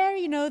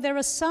there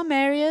are some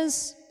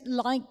areas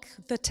like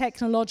the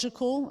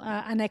technological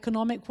and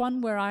economic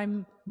one where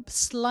I'm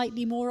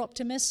slightly more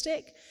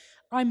optimistic.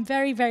 I'm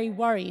very, very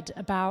worried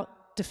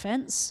about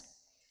defense.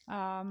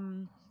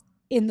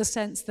 In the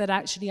sense that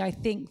actually I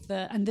think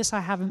that, and this I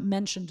haven't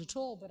mentioned at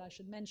all, but I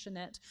should mention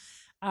it,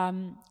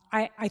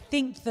 I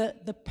think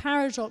that the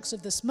paradox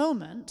of this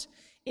moment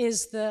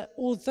is that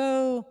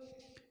although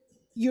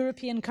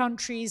European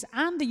countries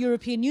and the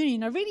European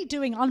Union are really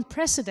doing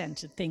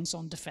unprecedented things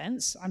on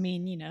defense, I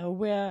mean,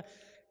 we're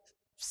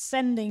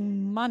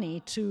sending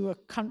money to a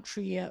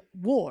country at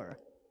war.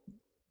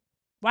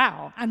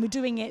 Wow, and we're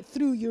doing it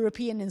through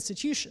European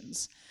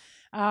institutions.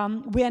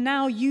 We are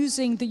now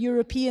using the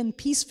European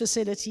Peace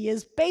Facility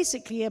as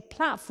basically a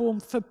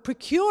platform for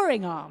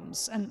procuring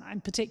arms, and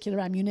in particular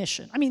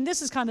ammunition. I mean,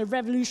 this is kind of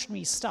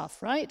revolutionary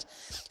stuff, right?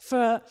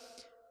 For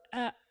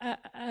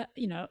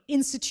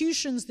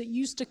institutions that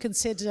used to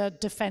consider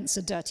defense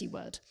a dirty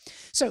word.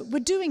 So we're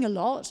doing a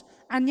lot,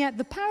 and yet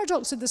the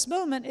paradox of this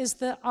moment is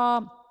that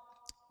our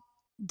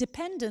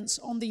dependence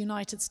on the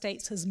United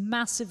States has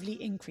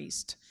massively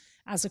increased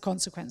as a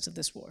consequence of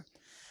this war.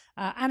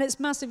 And it's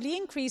massively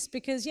increased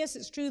because, yes,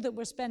 it's true that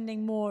we're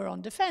spending more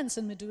on defense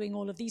and we're doing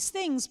all of these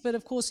things, but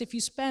of course, if you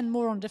spend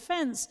more on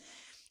defense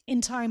in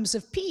times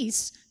of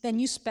peace, then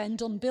you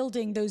spend on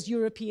building those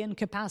European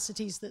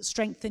capacities that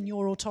strengthen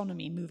your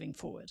autonomy moving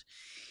forward.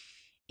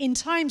 In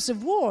times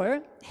of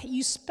war,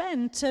 you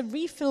spend to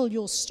refill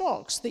your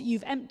stocks that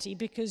you've emptied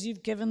because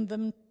you've given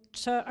them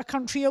to a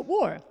country at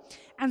war.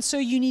 And so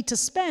you need to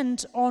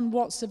spend on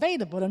what's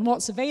available, and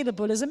what's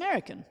available is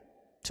American,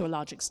 to a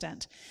large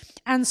extent.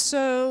 And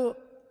so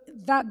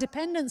that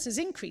dependence is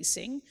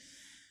increasing,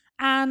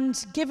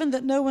 and given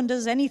that no one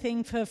does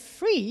anything for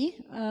free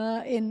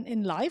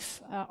in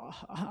life,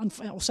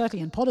 or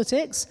certainly in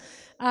politics,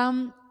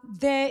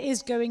 there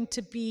is going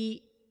to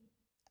be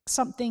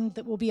something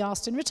that will be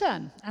asked in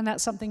return, and that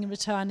something in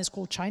return is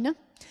called China.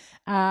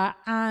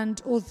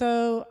 And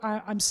although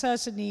I'm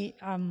certainly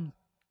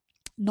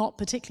not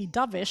particularly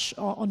dovish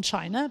on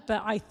China,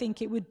 but I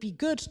think it would be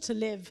good to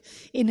live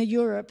in a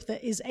Europe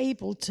that is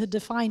able to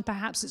define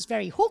perhaps its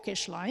very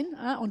hawkish line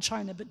on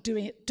China, but do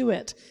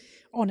it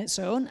on its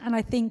own. And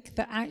I think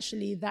that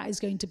actually that is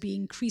going to be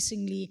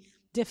increasingly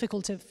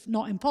difficult, if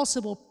not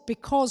impossible,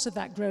 because of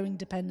that growing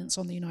dependence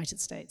on the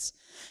United States.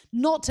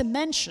 Not to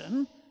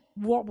mention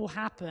what will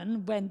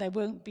happen when there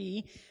won't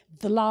be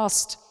the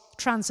last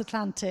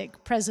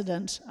transatlantic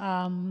president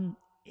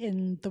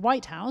in the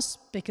White House,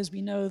 because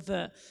we know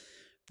that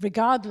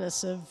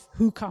regardless of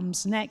who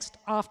comes next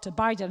after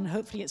Biden, and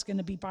hopefully it's going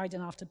to be Biden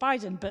after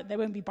Biden, but there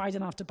won't be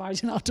Biden after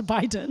Biden after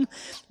Biden,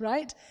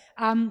 right?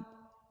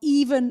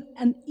 Even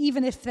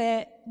if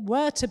there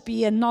were to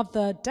be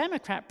another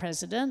Democrat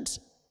president,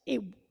 he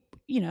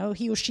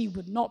or she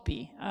would not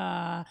be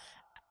an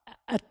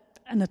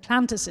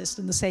Atlanticist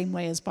in the same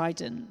way as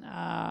Biden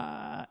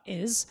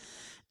is.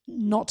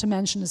 Not to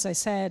mention, as I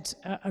said,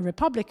 a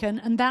Republican,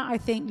 and that, I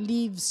think,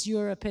 leaves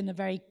Europe in a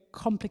very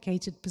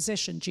complicated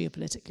position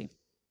geopolitically.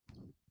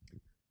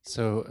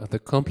 So the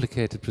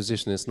complicated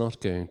position is not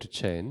going to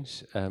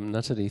change.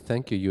 Nathalie,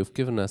 thank you. You've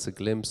given us a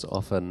glimpse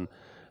of an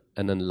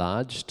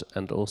enlarged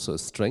and also a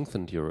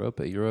strengthened Europe,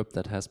 a Europe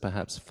that has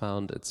perhaps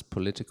found its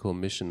political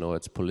mission or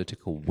its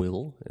political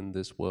will in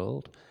this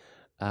world.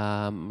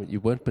 You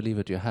won't believe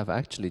it, you have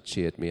actually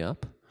cheered me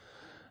up.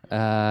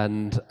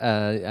 And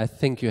I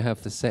think you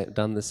have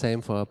done the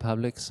same for our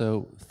public,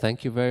 so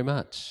thank you very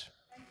much.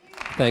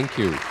 Thank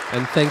you.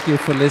 And thank you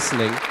for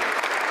listening.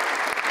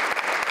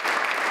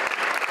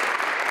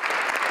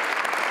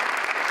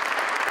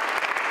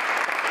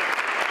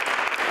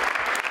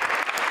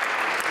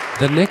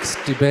 The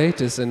next debate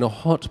is in a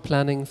hot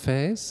planning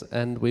phase,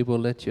 and we will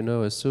let you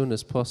know as soon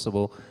as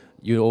possible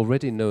You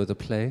already know the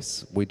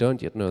place. We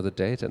don't yet know the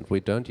date, and we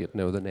don't yet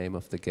know the name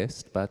of the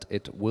guest, but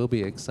it will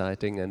be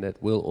exciting, and it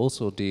will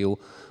also deal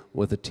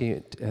with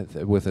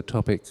the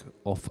topic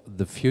of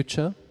the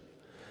future.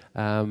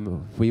 I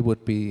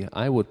would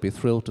be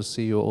thrilled to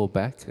see you all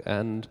back,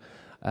 and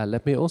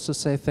let me also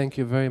say thank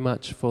you very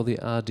much for the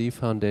RD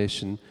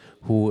Foundation,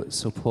 who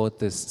support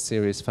this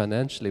series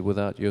financially.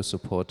 Without your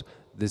support,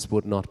 this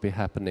would not be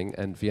happening,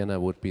 and Vienna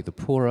would be the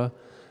poorer.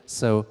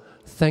 So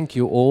thank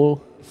you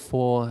all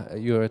for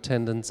your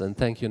attendance, and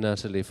thank you,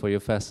 Nathalie, for your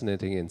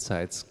fascinating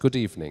insights. Good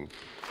evening.